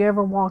side, have you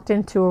ever walked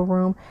into a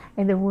room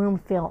and the room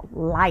felt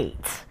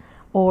light?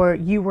 Or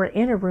you were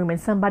in a room and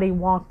somebody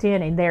walked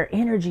in and their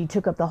energy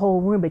took up the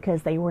whole room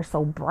because they were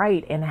so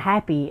bright and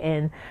happy,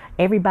 and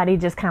everybody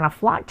just kind of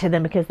flocked to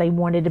them because they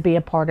wanted to be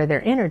a part of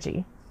their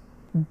energy.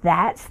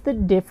 That's the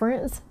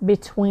difference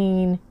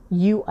between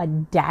you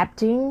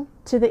adapting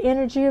to the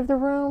energy of the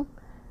room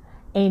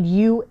and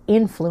you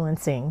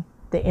influencing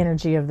the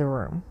energy of the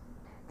room.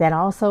 That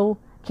also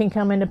can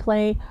come into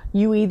play.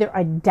 You either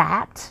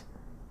adapt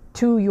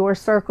to your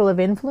circle of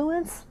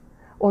influence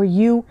or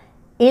you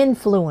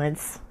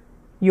influence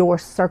your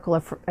circle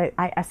of,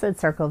 I said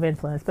circle of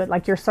influence, but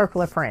like your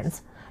circle of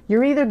friends.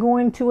 You're either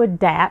going to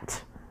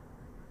adapt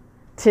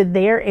to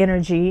their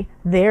energy,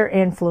 their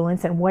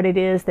influence, and what it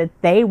is that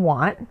they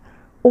want,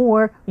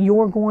 or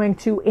you're going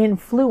to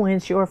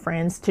influence your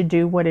friends to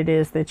do what it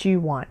is that you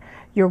want.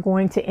 You're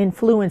going to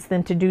influence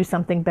them to do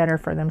something better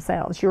for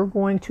themselves. You're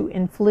going to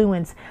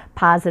influence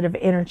positive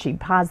energy,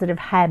 positive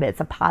habits,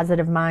 a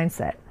positive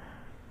mindset.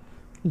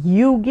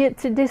 You get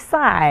to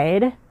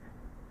decide,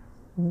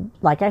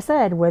 like I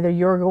said, whether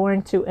you're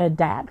going to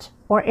adapt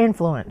or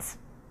influence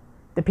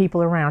the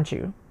people around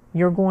you.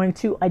 You're going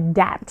to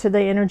adapt to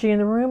the energy in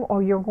the room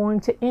or you're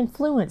going to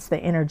influence the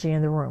energy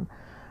in the room.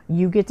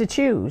 You get to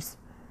choose.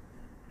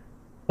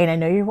 And I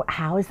know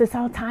how is this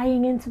all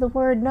tying into the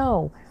word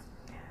no?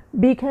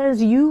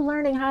 Because you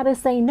learning how to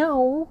say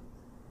no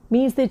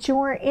means that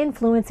you're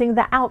influencing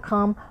the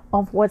outcome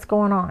of what's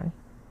going on.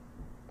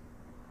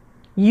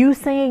 You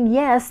saying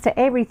yes to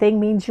everything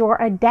means you're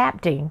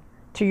adapting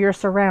to your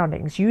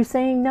surroundings. You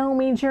saying no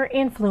means you're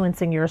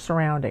influencing your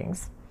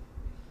surroundings.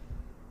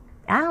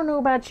 I don't know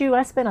about you.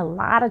 I spent a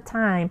lot of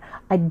time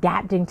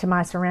adapting to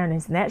my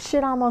surroundings, and that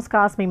shit almost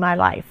cost me my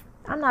life.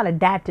 I'm not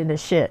adapting to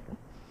shit.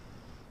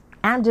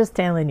 I'm just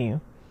telling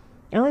you.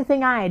 The only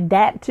thing I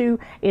adapt to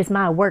is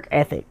my work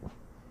ethic.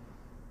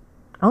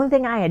 The only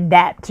thing I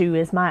adapt to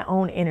is my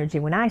own energy.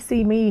 When I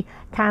see me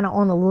kind of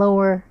on the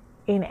lower,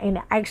 and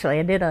actually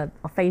I did a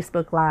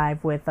Facebook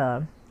Live with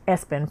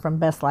Espen from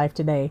Best Life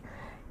Today,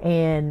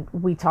 and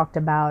we talked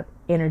about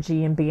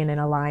energy and being in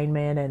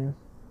alignment, and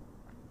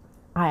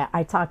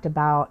I talked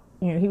about,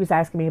 he was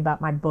asking me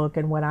about my book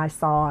and what I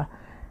saw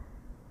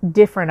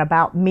different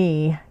about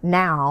me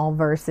now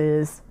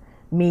versus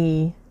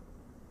me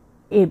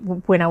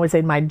when I was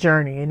in my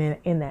journey and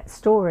in that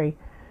story.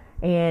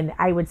 And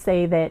I would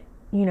say that,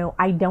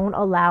 I don't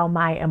allow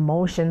my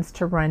emotions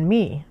to run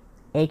me,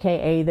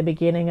 aka the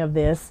beginning of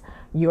this,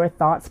 your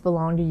thoughts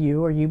belong to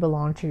you or you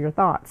belong to your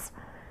thoughts.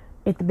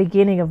 At the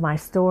beginning of my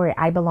story,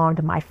 I belonged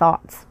to my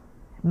thoughts.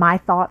 My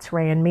thoughts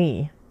ran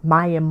me.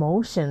 My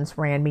emotions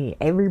ran me.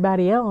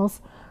 Everybody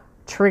else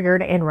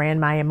triggered and ran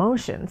my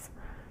emotions.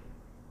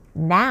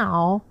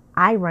 Now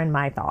I run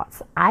my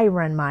thoughts. I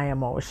run my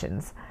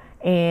emotions.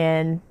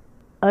 And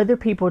other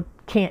people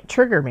can't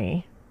trigger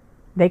me.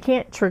 They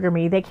can't trigger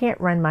me. They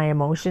can't run my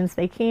emotions.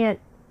 They can't,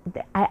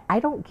 I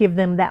don't give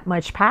them that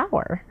much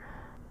power.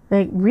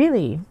 Like,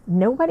 really,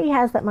 nobody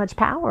has that much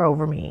power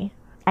over me.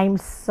 I'm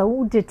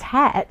so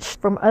detached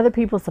from other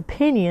people's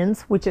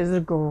opinions, which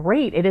is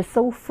great. It is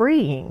so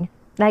freeing.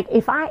 Like,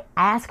 if I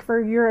ask for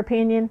your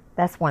opinion,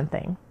 that's one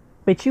thing.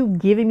 But you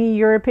giving me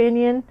your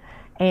opinion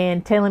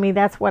and telling me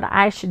that's what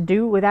I should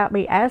do without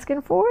me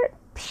asking for it,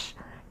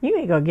 you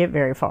ain't gonna get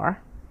very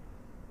far.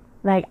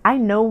 Like, I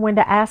know when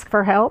to ask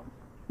for help,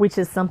 which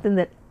is something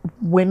that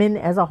women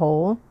as a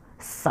whole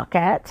suck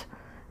at.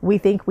 We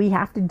think we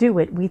have to do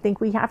it. We think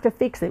we have to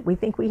fix it. We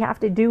think we have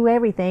to do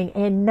everything.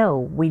 And no,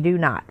 we do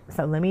not.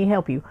 So let me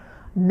help you.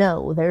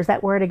 No, there's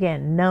that word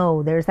again.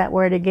 No, there's that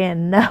word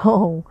again.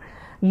 No.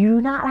 You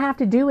do not have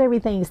to do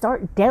everything.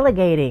 Start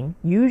delegating.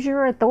 Use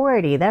your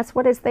authority. That's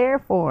what it's there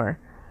for.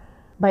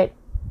 But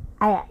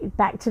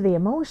back to the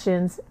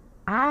emotions,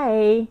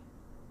 I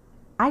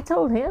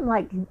told him,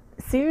 like,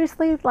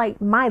 seriously,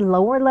 like, my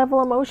lower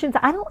level emotions,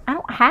 I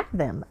don't have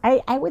them.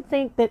 I would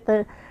think that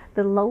the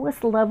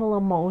lowest level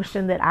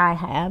emotion that I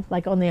have,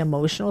 like on the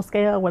emotional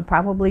scale, would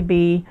probably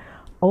be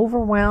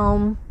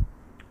overwhelm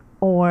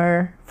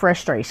or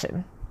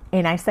frustration.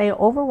 And I say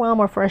overwhelm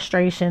or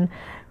frustration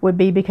would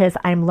be because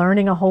I'm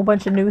learning a whole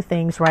bunch of new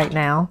things right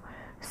now.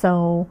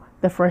 So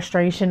the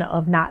frustration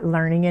of not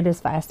learning it as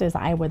fast as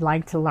I would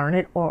like to learn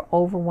it, or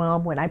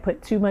overwhelm when I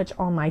put too much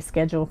on my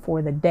schedule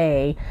for the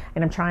day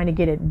and I'm trying to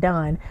get it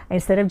done,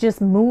 instead of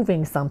just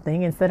moving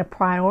something, instead of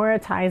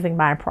prioritizing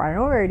my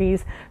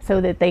priorities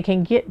so that they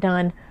can get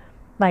done,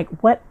 like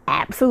what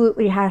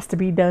absolutely has to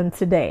be done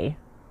today,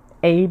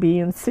 A, B,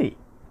 and C.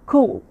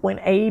 Cool. When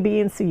A, B,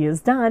 and C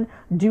is done,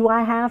 do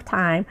I have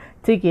time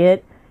to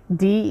get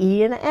D,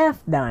 E, and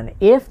F done?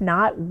 If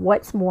not,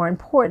 what's more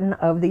important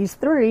of these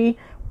three?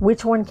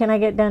 Which one can I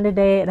get done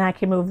today, and I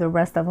can move the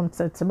rest of them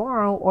to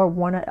tomorrow or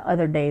one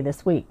other day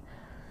this week?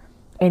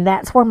 And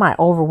that's where my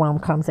overwhelm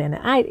comes in.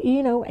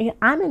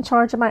 I'm in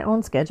charge of my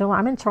own schedule.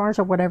 I'm in charge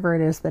of whatever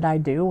it is that I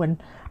do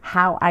and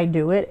how I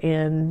do it,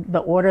 in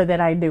the order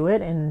that I do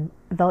it, and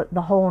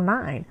the whole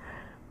nine.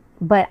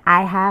 But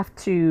I have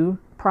to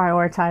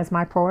prioritize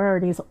my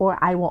priorities or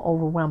I will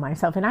overwhelm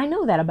myself. And I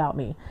know that about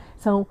me.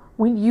 So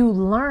when you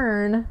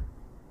learn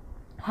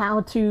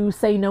how to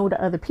say no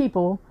to other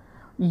people,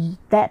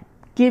 that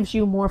gives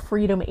you more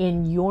freedom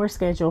in your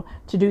schedule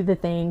to do the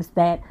things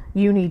that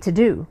you need to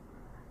do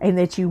and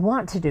that you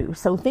want to do.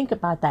 So think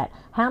about that.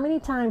 How many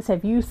times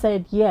have you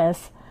said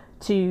yes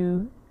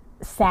to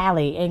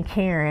Sally and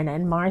Karen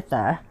and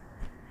Martha,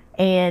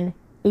 and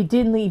it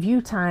didn't leave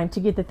you time to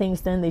get the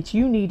things done that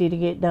you needed to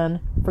get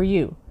done for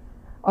you?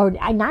 Or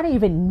not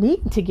even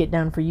need to get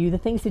done for you, the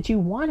things that you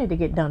wanted to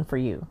get done for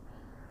you.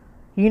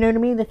 You know what I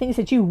mean? The things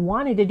that you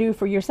wanted to do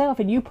for yourself,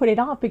 and you put it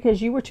off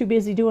because you were too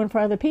busy doing for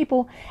other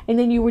people, and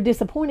then you were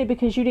disappointed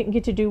because you didn't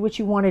get to do what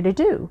you wanted to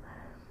do.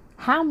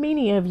 How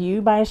many of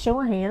you, by a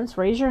show of hands,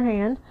 raise your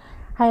hand,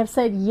 have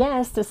said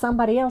yes to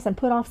somebody else and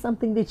put off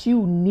something that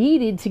you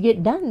needed to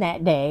get done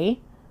that day?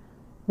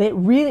 That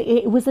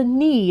really, it was a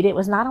need. It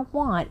was not a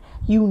want.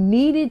 You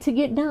needed to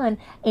get done,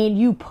 and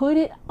you put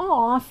it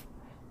off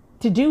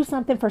to do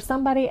something for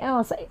somebody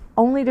else,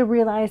 only to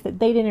realize that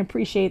they didn't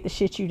appreciate the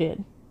shit you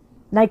did.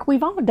 Like,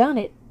 we've all done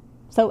it.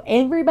 So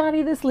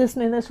everybody that's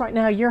listening to this right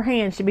now, your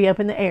hand should be up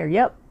in the air.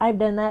 Yep, I've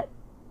done that.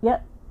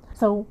 Yep.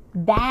 So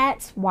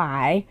that's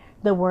why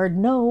the word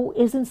no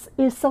is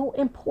so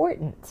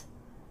important.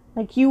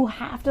 Like, you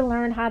have to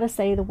learn how to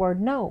say the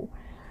word no.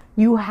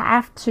 You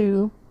have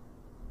to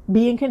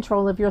be in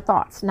control of your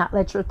thoughts, not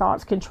let your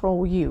thoughts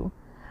control you.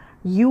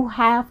 You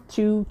have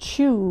to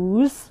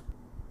choose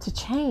to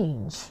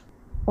change,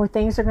 or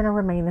things are going to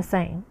remain the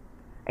same.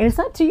 And it's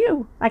up to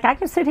you. Like, I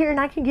can sit here and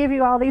I can give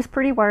you all these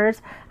pretty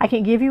words. I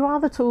can give you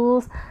all the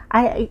tools.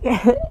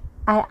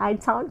 I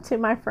talked to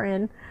my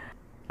friend.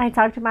 I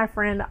talked to my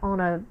friend on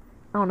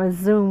a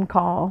Zoom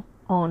call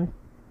on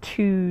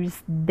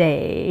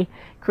Tuesday,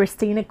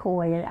 Christina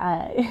Coy.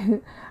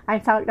 And I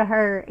talked to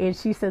her, and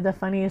she said the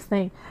funniest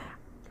thing.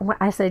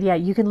 I said, yeah,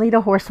 you can lead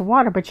a horse to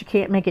water, but you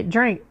can't make it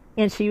drink.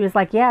 And she was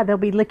like, yeah, they'll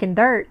be licking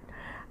dirt.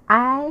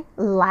 I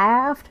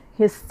laughed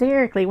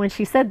hysterically when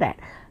she said that.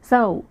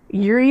 So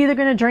you're either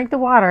going to drink the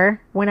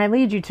water when I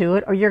lead you to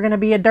it, or you're going to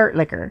be a dirt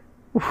licker.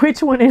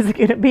 Which one is it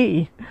going to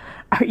be?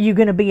 Are you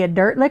going to be a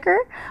dirt licker,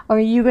 or are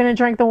you going to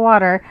drink the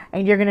water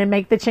and you're going to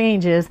make the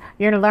changes?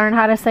 You're going to learn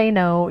how to say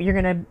no. You're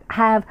going to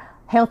have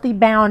healthy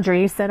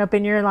boundaries set up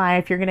in your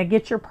life. You're going to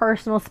get your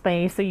personal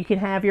space so you can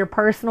have your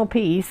personal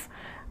peace.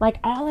 Like,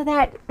 all of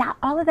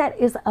that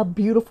is a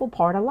beautiful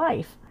part of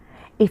life.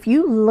 If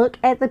you look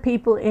at the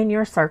people in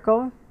your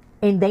circle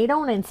and they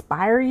don't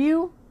inspire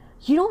you,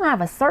 you don't have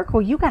a circle.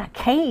 You got a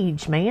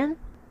cage, man.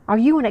 Are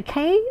you in a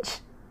cage?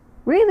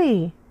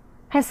 Really?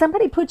 Has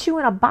somebody put you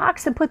in a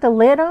box and put the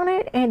lid on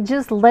it and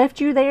just left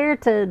you there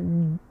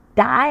to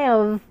die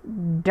of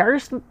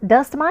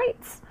dust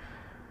mites?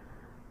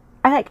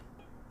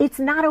 It's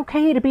not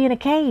okay to be in a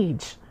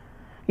cage.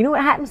 You know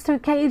what happens to a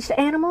caged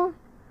animal?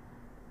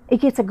 It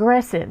gets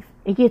aggressive.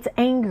 It gets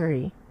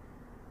angry.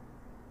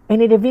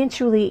 And it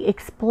eventually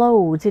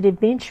explodes. It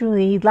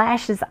eventually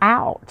lashes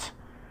out.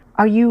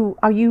 Have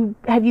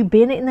you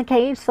been in the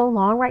cage so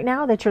long right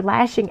now that you're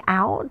lashing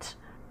out?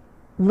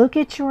 Look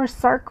at your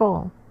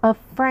circle of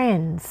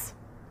friends.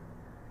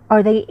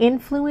 Are they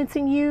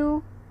influencing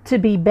you to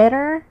be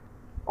better,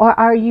 or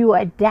are you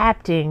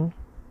adapting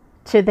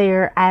to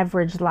their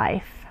average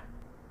life?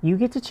 You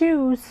get to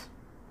choose.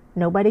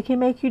 Nobody can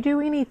make you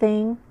do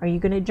anything. Are you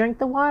going to drink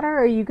the water, or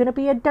are you going to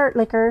be a dirt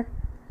licker?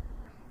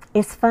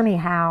 It's funny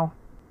how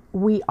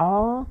we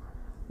all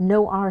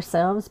know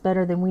ourselves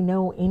better than we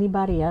know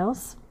anybody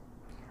else,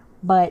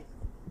 but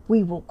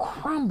we will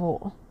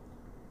crumble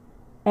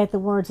at the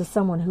words of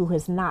someone who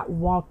has not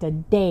walked a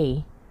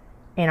day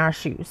in our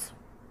shoes.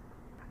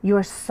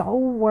 You're so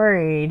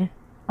worried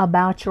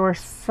about your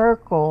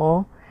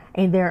circle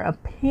and their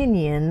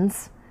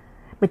opinions,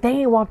 but they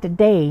ain't walked a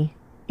day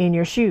in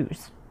your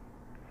shoes.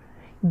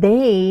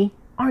 They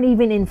aren't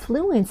even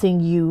influencing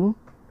you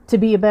to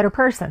be a better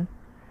person.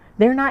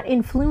 They're not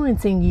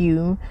influencing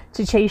you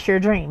to chase your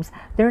dreams.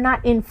 They're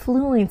not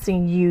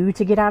influencing you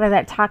to get out of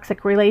that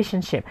toxic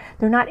relationship.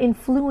 They're not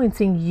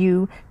influencing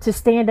you to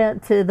stand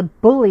up to the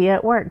bully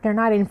at work. They're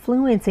not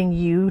influencing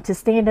you to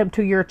stand up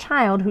to your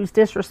child who's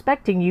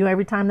disrespecting you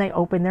every time they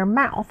open their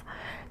mouth.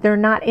 They're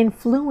not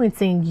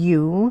influencing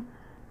you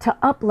to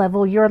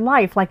up-level your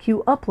life like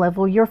you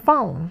up-level your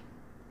phone.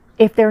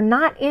 If they're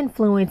not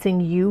influencing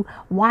you,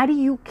 why do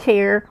you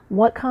care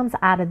what comes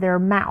out of their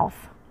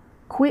mouth?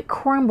 Quit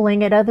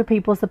crumbling at other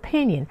people's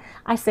opinion.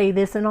 I say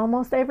this in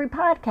almost every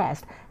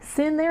podcast.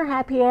 Send their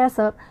happy ass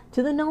up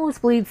to the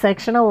nosebleed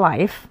section of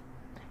life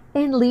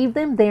and leave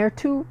them there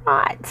to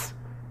rot.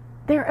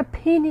 Their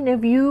opinion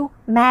of you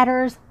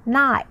matters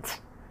not.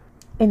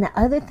 And the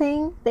other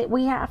thing that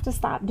we have to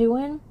stop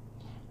doing,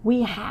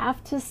 we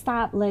have to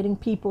stop letting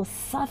people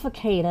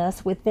suffocate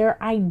us with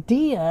their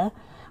idea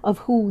of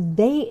who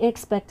they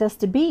expect us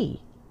to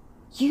be.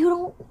 You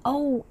don't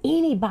owe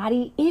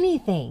anybody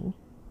anything.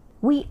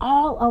 We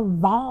all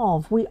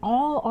evolve. We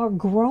all are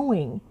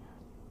growing.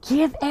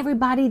 Give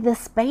everybody the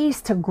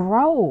space to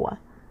grow.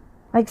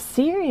 Like,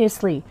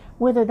 seriously,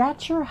 whether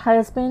that's your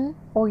husband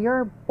or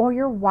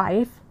your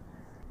wife,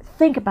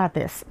 think about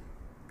this.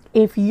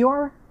 If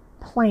your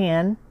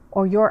plan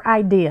or your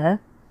idea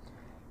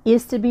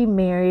is to be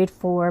married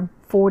for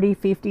 40,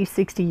 50,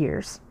 60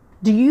 years,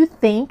 do you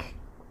think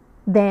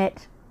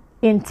that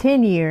in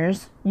 10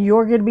 years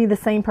you're going to be the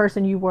same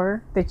person you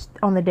were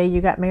on the day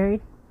you got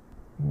married?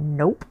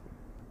 Nope.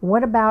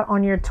 What about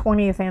on your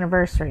 20th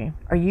anniversary?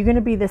 Are you going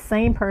to be the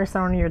same person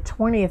on your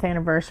 20th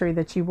anniversary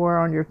that you were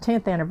on your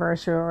 10th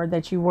anniversary or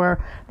that you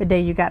were the day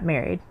you got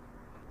married?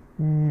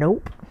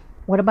 Nope.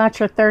 What about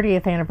your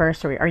 30th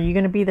anniversary? Are you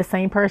going to be the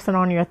same person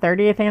on your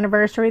 30th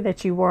anniversary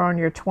that you were on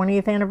your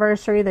 20th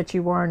anniversary, that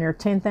you were on your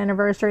 10th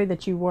anniversary,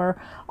 that you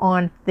were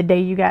on the day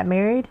you got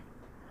married?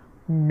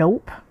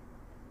 Nope.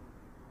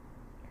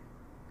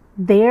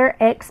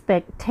 Their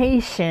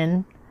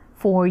expectation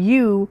for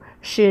you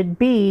should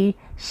be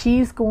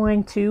she's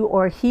going to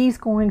or he's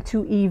going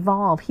to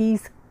evolve.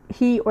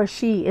 He or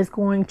she is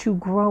going to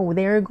grow.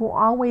 They're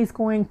always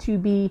going to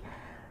be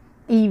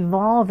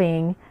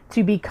evolving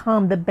to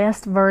become the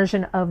best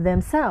version of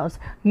themselves.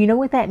 You know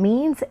what that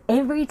means?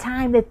 Every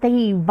time that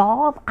they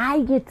evolve,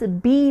 I get to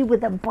be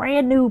with a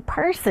brand new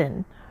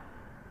person.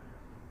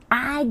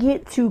 I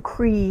get to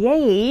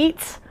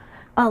create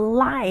a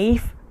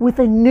life with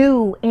a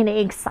new and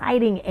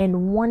exciting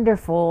and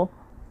wonderful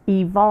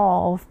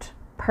evolved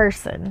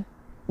person.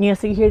 You know,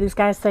 so you hear these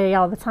guys say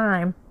all the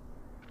time,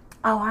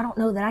 oh, I don't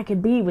know that I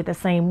could be with the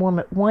same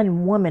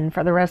one woman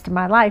for the rest of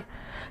my life.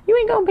 You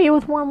ain't gonna be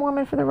with one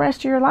woman for the rest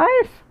of your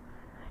life.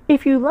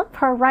 If you love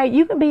her right,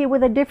 you can be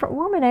with a different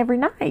woman every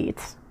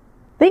night.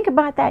 Think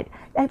about that.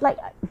 Like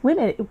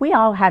women, we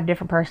all have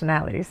different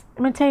personalities.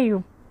 I'm gonna tell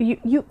you,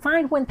 you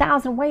find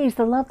 1,000 ways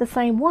to love the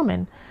same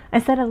woman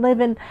instead of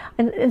loving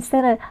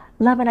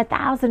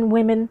 1,000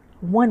 women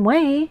one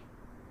way.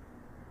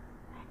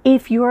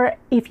 If you are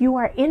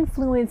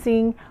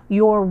influencing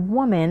your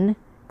woman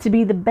to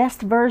be the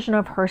best version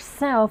of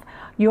herself,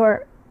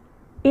 you're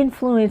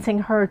influencing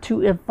her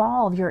to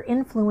evolve. You're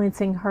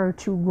influencing her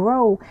to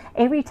grow.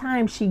 Every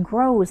time she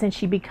grows and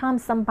she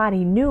becomes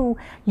somebody new,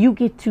 you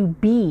get to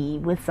be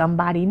with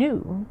somebody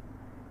new.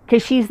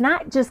 Because she's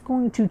not just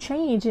going to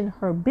change in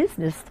her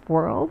business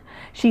world.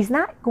 She's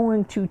not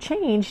going to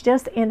change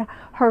just in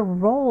her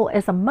role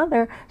as a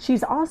mother.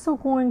 She's also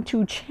going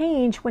to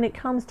change when it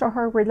comes to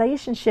her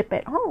relationship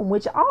at home,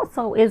 which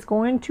also is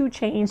going to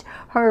change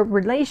her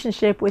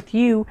relationship with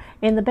you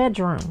in the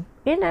bedroom.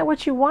 Isn't that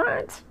what you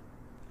want?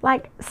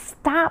 Like,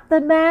 stop the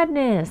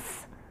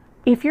madness.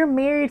 If you're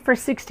married for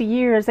 60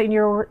 years and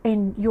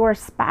your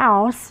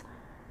spouse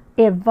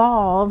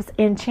evolves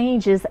and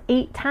changes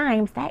 8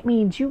 times, that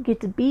means you get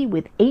to be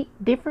with 8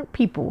 different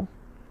people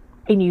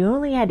and you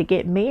only had to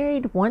get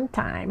married 1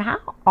 time. How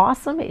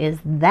awesome is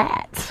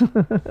that?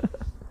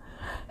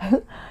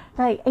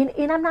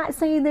 And I'm not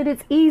saying that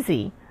it's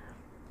easy.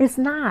 It's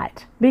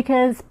not,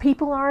 because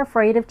people are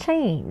afraid of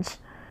change.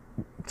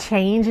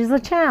 Change is a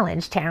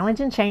challenge. Challenge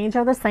and change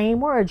are the same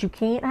words. You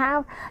can't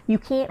have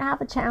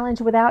a challenge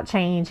without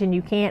change, and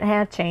you can't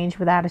have change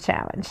without a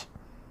challenge.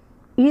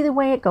 Either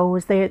way it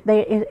goes,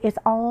 it's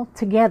all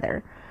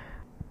together.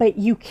 But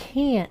you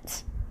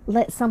can't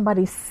let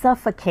somebody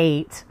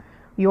suffocate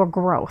your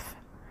growth.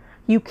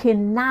 You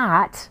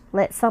cannot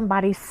let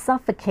somebody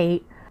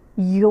suffocate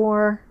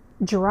your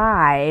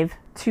drive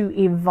to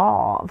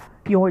evolve,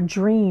 your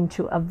dream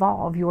to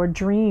evolve, your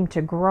dream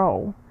to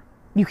grow.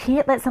 You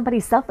can't let somebody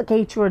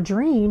suffocate your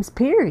dreams,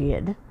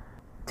 period.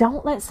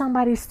 Don't let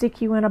somebody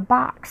stick you in a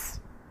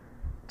box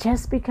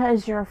just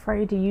because you're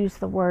afraid to use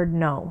the word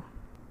no.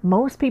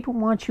 Most people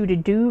want you to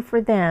do for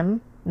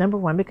them, number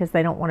 1, because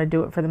they don't want to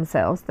do it for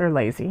themselves. They're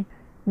lazy.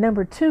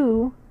 Number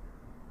 2,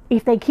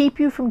 if they keep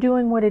you from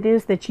doing what it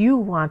is that you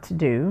want to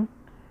do,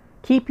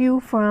 keep you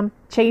from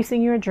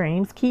chasing your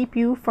dreams, keep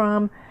you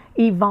from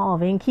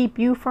evolving, keep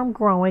you from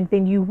growing,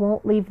 then you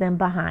won't leave them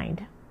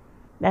behind.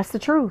 That's the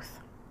truth.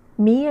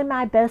 Me and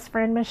my best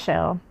friend,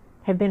 Michelle,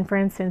 have been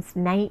friends since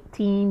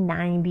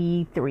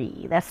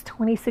 1993. That's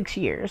 26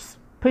 years,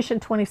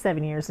 pushing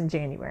 27 years in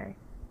January.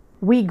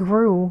 We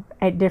grew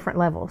at different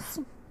levels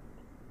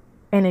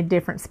and at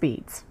different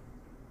speeds.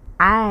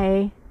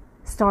 I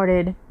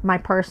started my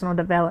personal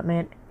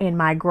development and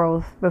my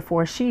growth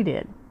before she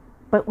did,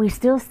 but we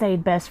still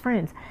stayed best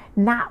friends.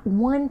 Not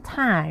one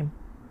time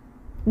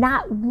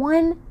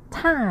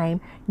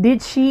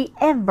did she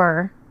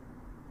ever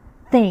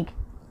think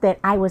that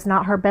I was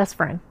not her best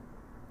friend.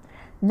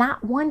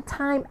 Not one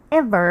time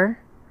ever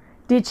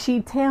did she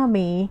tell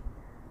me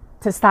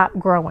to stop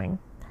growing.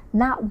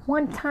 Not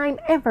one time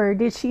ever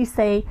did she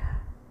say,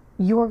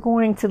 you're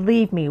going to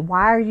leave me.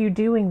 Why are you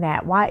doing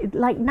that? Why?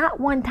 Like, not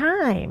one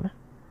time.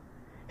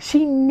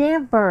 She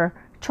never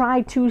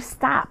tried to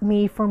stop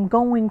me from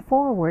going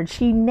forward.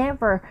 She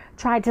never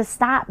tried to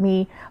stop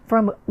me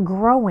from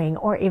growing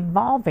or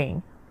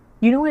evolving.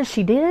 You know what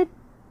she did?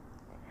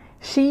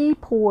 She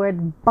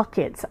poured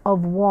buckets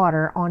of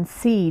water on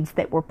seeds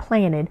that were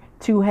planted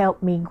to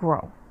help me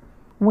grow.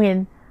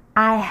 When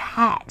I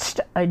hatched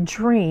a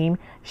dream,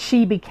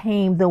 she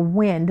became the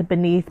wind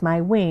beneath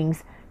my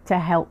wings to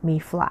help me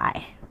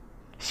fly.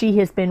 She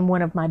has been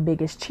one of my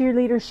biggest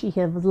cheerleaders. She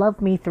has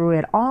loved me through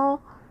it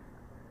all.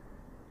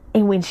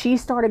 And when she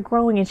started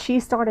growing and she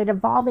started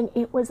evolving,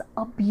 it was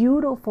a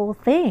beautiful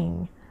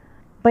thing.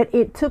 But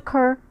it took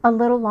her a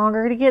little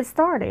longer to get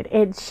started.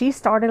 And she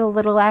started a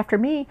little after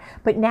me.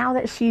 But now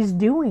that she's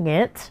doing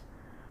it,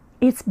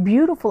 it's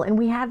beautiful. And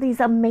we have these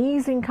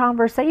amazing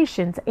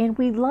conversations. And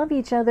we love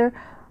each other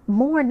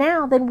more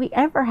now than we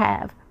ever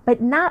have.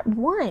 But not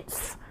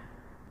once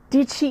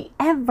did she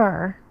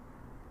ever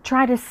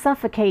try to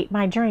suffocate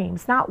my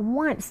dreams. Not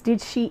once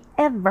did she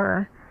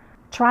ever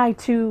try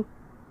to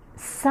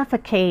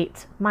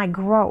suffocate my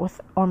growth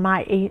or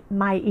my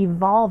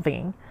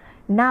evolving.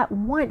 Not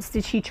once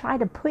did she try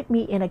to put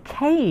me in a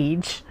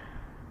cage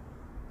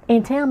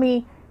and tell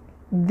me,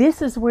 this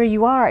is where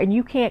you are and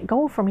you can't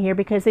go from here,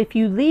 because if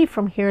you leave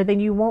from here, then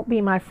you won't be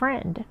my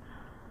friend.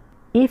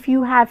 If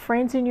you have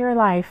friends in your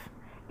life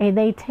and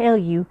they tell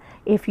you,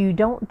 if you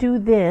don't do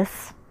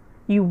this,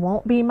 you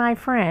won't be my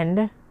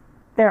friend,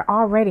 they're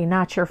already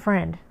not your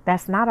friend.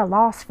 That's not a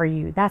loss for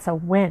you. That's a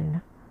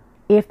win.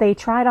 If they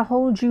try to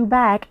hold you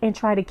back and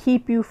try to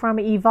keep you from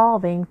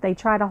evolving, they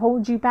try to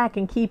hold you back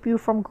and keep you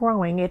from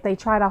growing, if they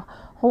try to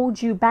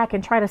hold you back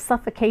and try to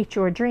suffocate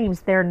your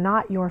dreams, they're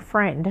not your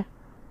friend.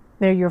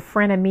 They're your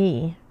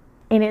frenemy.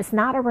 And it's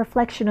not a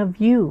reflection of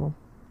you.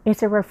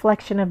 It's a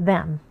reflection of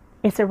them.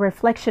 It's a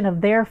reflection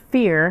of their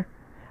fear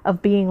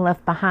of being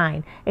left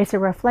behind. It's a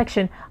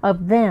reflection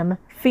of them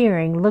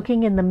fearing,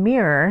 looking in the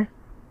mirror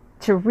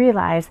to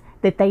realize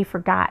that they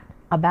forgot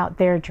about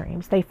their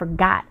dreams. They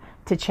forgot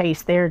to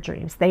chase their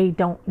dreams. They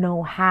don't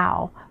know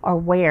how or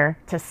where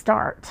to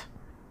start.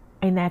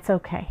 And that's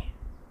okay.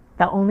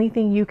 The only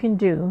thing you can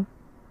do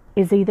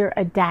is either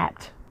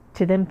adapt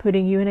to them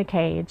putting you in a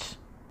cage,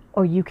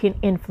 or you can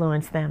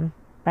influence them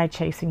by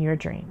chasing your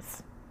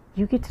dreams.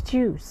 You get to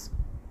choose.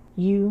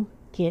 You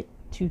get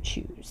to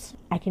choose.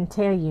 I can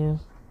tell you,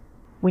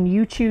 when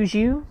you choose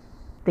you,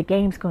 the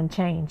game's going to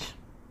change.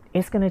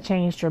 It's going to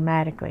change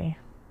dramatically.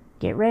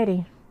 Get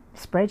ready.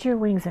 Spread your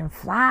wings and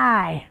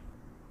fly.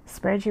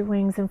 Spread your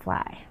wings and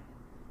fly.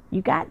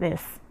 You got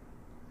this.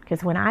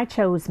 Because when I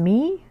chose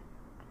me,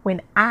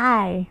 when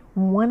I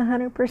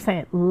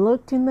 100%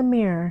 looked in the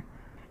mirror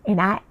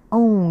and I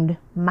owned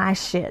my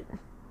shit,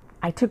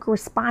 I took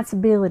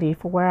responsibility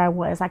for where I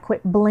was. I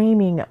quit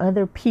blaming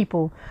other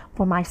people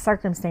for my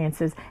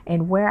circumstances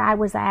and where I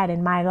was at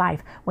in my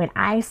life. When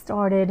I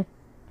started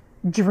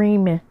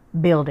dream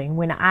building,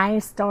 when I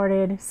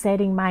started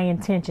setting my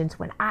intentions,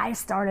 when I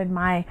started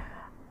my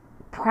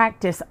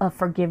practice of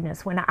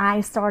forgiveness, when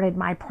I started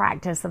my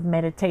practice of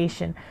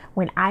meditation,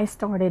 when I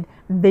started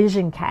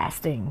vision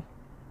casting,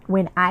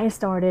 when I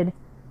started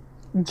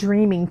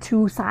dreaming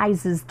 2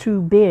 sizes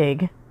too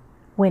big,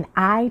 when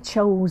I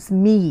chose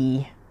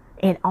me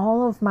in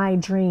all of my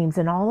dreams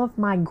and all of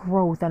my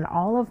growth and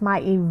all of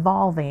my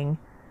evolving,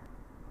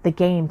 the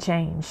game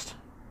changed.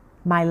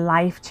 My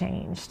life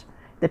changed.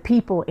 The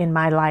people in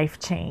my life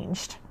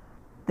changed.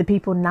 The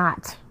people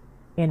not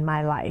in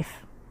my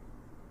life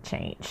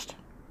changed.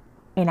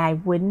 And I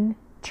wouldn't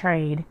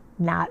trade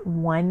not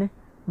one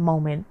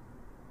moment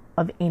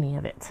of any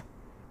of it,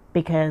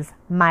 because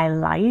my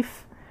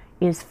life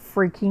is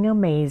freaking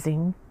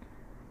amazing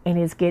and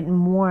is getting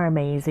more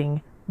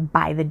amazing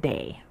by the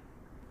day.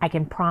 I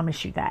can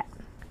promise you that.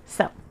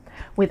 So,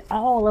 with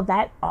all of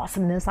that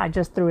awesomeness I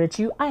just threw at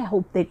you, I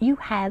hope that you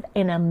have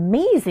an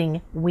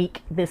amazing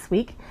week this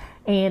week.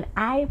 And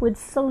I would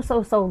so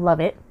love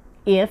it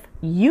if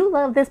you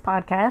love this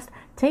podcast,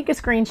 take a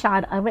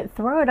screenshot of it,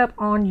 throw it up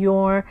on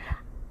your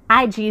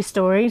IG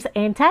stories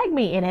and tag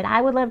me in it.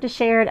 I would love to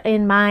share it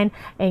in mine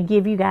and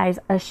give you guys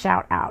a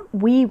shout out.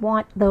 We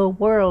want the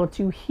world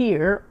to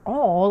hear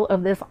all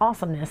of this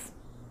awesomeness.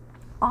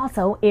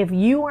 Also, if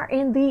you are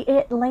in the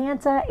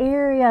Atlanta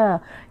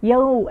area,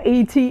 yo,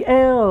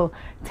 ATL,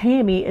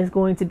 Tammy is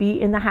going to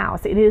be in the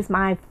house. It is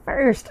my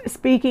first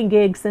speaking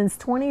gig since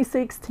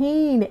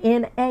 2016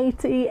 in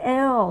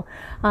ATL.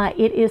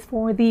 It is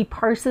for the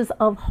Purses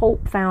of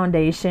Hope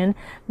Foundation.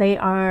 They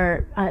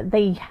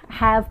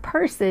have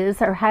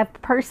purses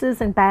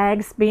and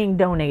bags being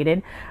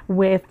donated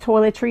with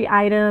toiletry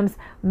items,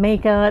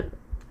 makeup,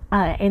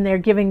 and they're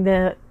giving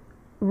the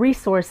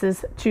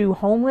resources to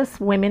homeless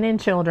women and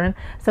children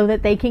so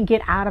that they can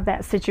get out of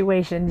that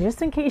situation.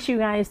 Just in case you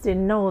guys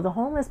didn't know, the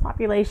homeless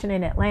population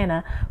in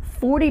Atlanta,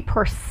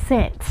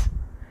 40%,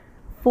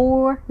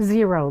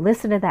 40,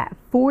 listen to that,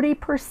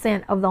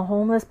 40% of the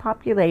homeless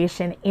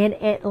population in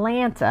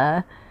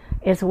Atlanta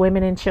is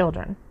women and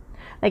children.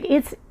 Like,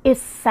 it's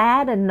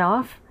sad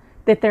enough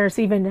that there's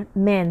even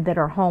men that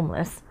are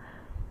homeless.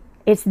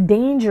 It's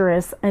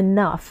dangerous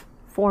enough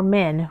for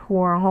men who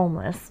are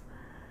homeless.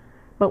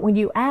 But when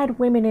you add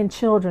women and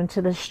children to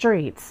the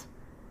streets,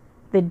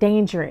 the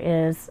danger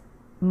is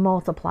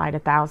multiplied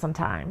 1,000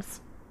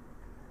 times.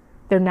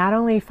 They're not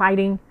only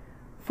fighting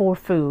for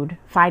food,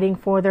 fighting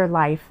for their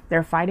life,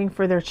 they're fighting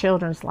for their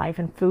children's life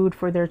and food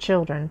for their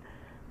children.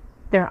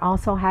 They're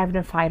also having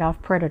to fight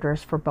off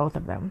predators for both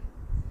of them.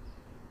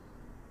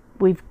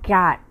 We've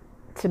got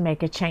to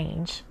make a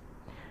change.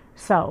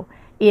 So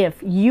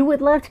if you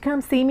would love to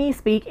come see me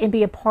speak and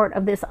be a part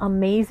of this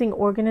amazing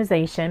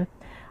organization,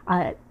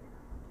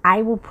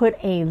 I will put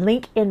a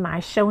link in my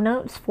show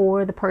notes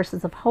for the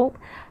Purses of Hope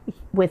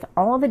with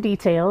all the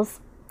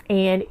details,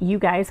 and you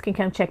guys can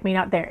come check me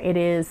out there. It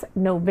is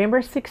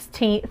November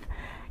 16th.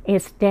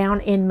 It's down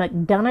in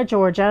McDonough,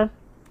 Georgia.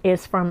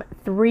 It's from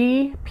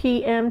 3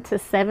 p.m. to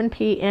 7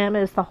 p.m.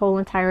 is the whole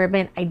entire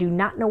event. I do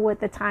not know what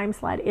the time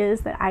slot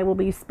is that I will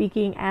be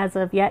speaking as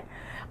of yet,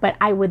 but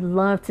I would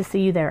love to see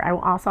you there. I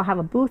will also have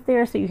a booth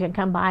there so you can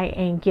come by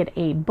and get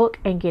a book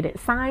and get it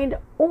signed,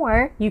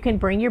 or you can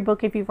bring your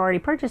book if you've already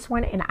purchased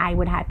one, and I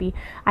would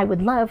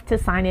love to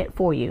sign it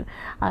for you.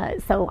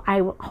 So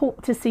I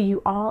hope to see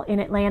you all in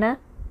Atlanta.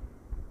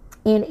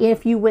 And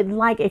if you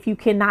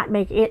cannot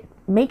make it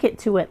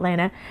to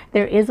Atlanta,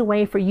 there is a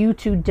way for you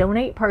to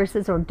donate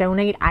purses or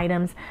donate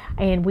items,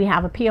 and we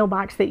have a P.O.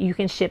 box that you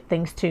can ship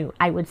things to.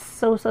 I would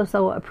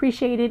so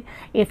appreciate it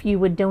if you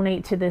would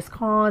donate to this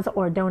cause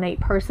or donate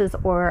purses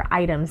or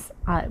items,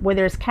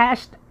 whether it's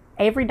cash.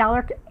 Every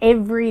dollar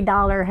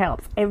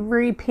helps.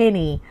 Every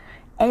penny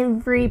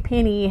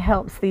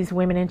helps these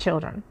women and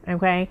children.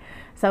 Okay,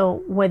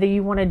 so whether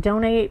you want to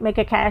donate, make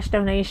a cash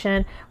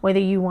donation, whether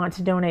you want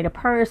to donate a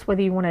purse,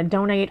 whether you want to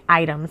donate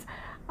items,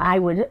 I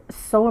would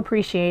so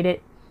appreciate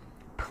it.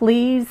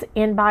 Please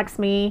inbox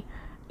me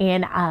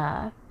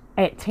at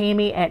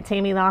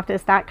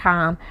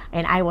Tammy@TammyLoftus.com,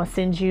 and I will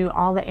send you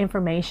all the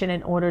information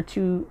in order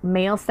to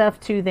mail stuff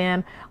to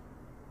them.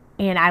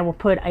 And I will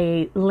put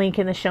a link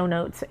in the show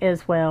notes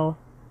as well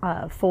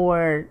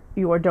for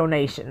your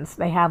donations.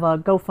 They have a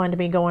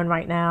GoFundMe going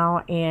right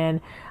now,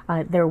 and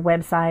their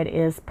website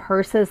is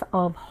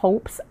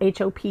pursesofhopes,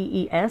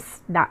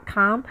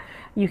 HOPES.com.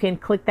 You can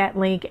click that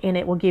link and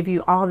it will give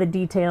you all the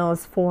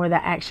details for the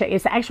action.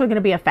 It's actually going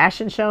to be a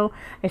fashion show,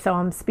 and so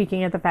I'm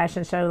speaking at the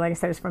fashion show. Like I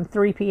said, it's from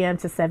 3 p.m.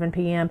 to 7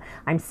 p.m.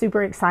 I'm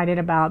super excited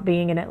about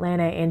being in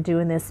Atlanta and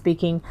doing this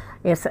speaking.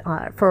 It's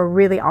for a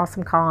really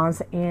awesome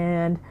cause,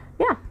 and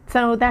yeah,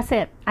 so that's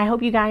it. I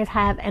hope you guys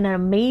have an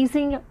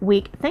amazing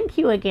week. Thank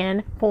you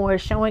again for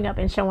showing up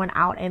and showing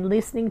out and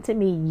listening to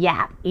me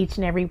yap each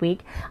and every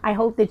week. I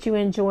hope that you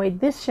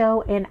enjoyed this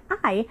show, and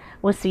I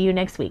will see you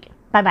next week.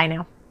 Bye-bye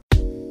now.